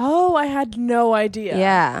 Oh, I had no idea.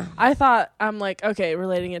 Yeah. I thought, I'm like, okay,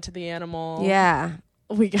 relating it to the animal. Yeah.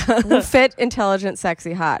 We got fit, intelligent,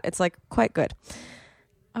 sexy, hot. It's like quite good.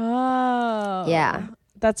 Oh. Yeah.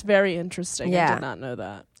 That's very interesting. Yeah. I did not know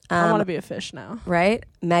that. I want to be a fish now. Right?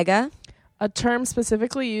 Mega. A term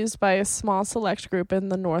specifically used by a small select group in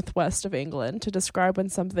the northwest of England to describe when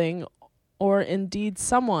something or indeed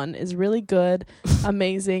someone is really good,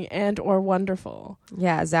 amazing, and or wonderful.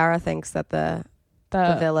 Yeah, Zara thinks that the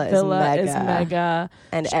villa is mega.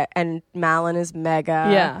 And Malin is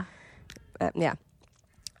mega. Yeah.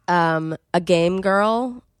 A game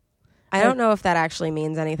girl. I don't know if that actually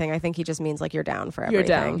means anything. I think he just means like you're down for everything.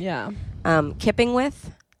 You're down, yeah. Kipping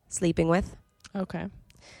with, sleeping with. Okay.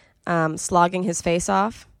 Slogging his face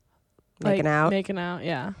off, making out,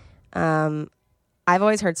 yeah. I've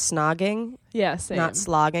always heard snogging, same. not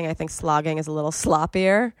slogging. I think slogging is a little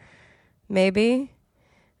sloppier, maybe.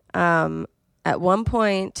 At one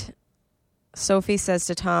point, Sophie says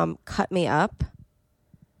to Tom, "Cut me up."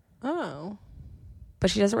 Oh,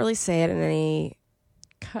 but she doesn't really say it in any.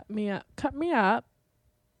 Cut me up.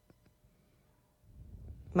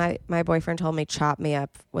 My boyfriend told me "chop me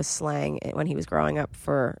up" was slang when he was growing up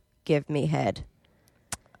for give me head.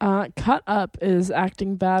 Cut up is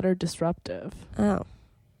acting bad or disruptive. Oh.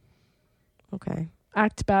 Okay.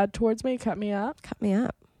 Act bad towards me, cut me up. Cut me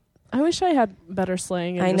up. I wish I had better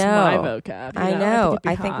slang in my vocab. I know.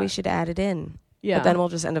 I think we should add it in. Yeah. But then we'll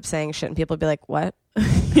just end up saying shit and people will be like, what?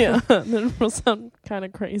 Yeah. Then we'll sound kind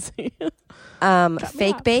of crazy.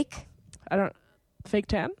 Fake bake. Fake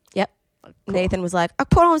tan? Yep. Cool. Nathan was like, I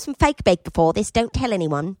put on some fake bake before this. Don't tell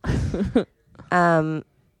anyone.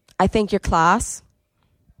 I think you're class.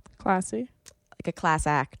 Classy. Like a class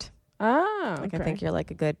act. Ah, Like okay. I think you're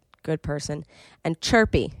like a good person. And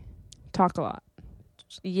chirpy. Talk a lot.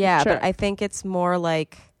 Yeah, Sure. but I think it's more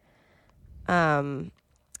like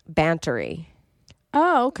bantery.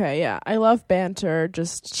 Oh, okay. Yeah. I love banter.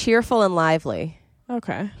 Just Cheerful and lively.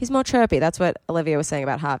 okay. He's more chirpy. That's what Olivia was saying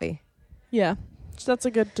about Javi. Yeah. So that's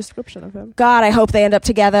a good description of him. God, I hope they end up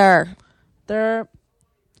together. They're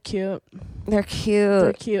cute. They're cute.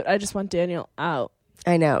 They're cute. I just want Daniel out.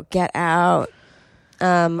 I know. Get out.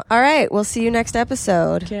 All right. We'll see you next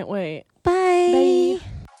episode. Can't wait. Bye.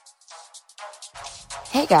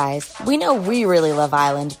 Hey guys, we know we really love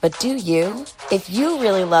Island, but do you? If you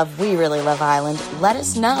really love We Really Love Island, let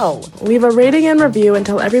us know. Leave a rating and review and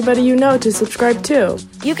tell everybody you know to subscribe too.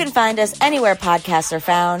 You can find us anywhere podcasts are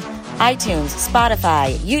found. iTunes,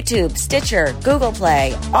 Spotify, YouTube, Stitcher, Google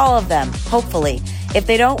Play, all of them, hopefully. If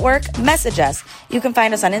they don't work, message us. You can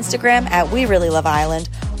find us on Instagram at We Really Love Island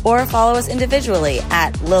or follow us individually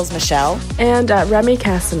at Lils Michelle And at Remy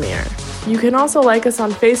Casimir. You can also like us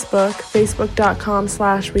on Facebook,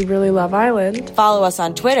 facebook.com/We Really Love Island. Follow us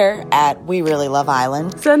on Twitter at We Really Love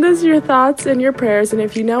Island. Send us your thoughts and your prayers, and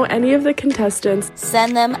if you know any of the contestants,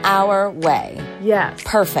 Send them our way. yes.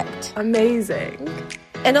 Perfect. Amazing.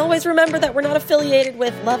 And always remember that we're not affiliated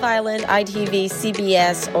with Love Island, ITV,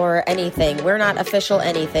 CBS, or anything. We're not official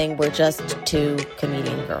anything. We're just two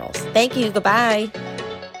comedian girls. Thank you. Goodbye.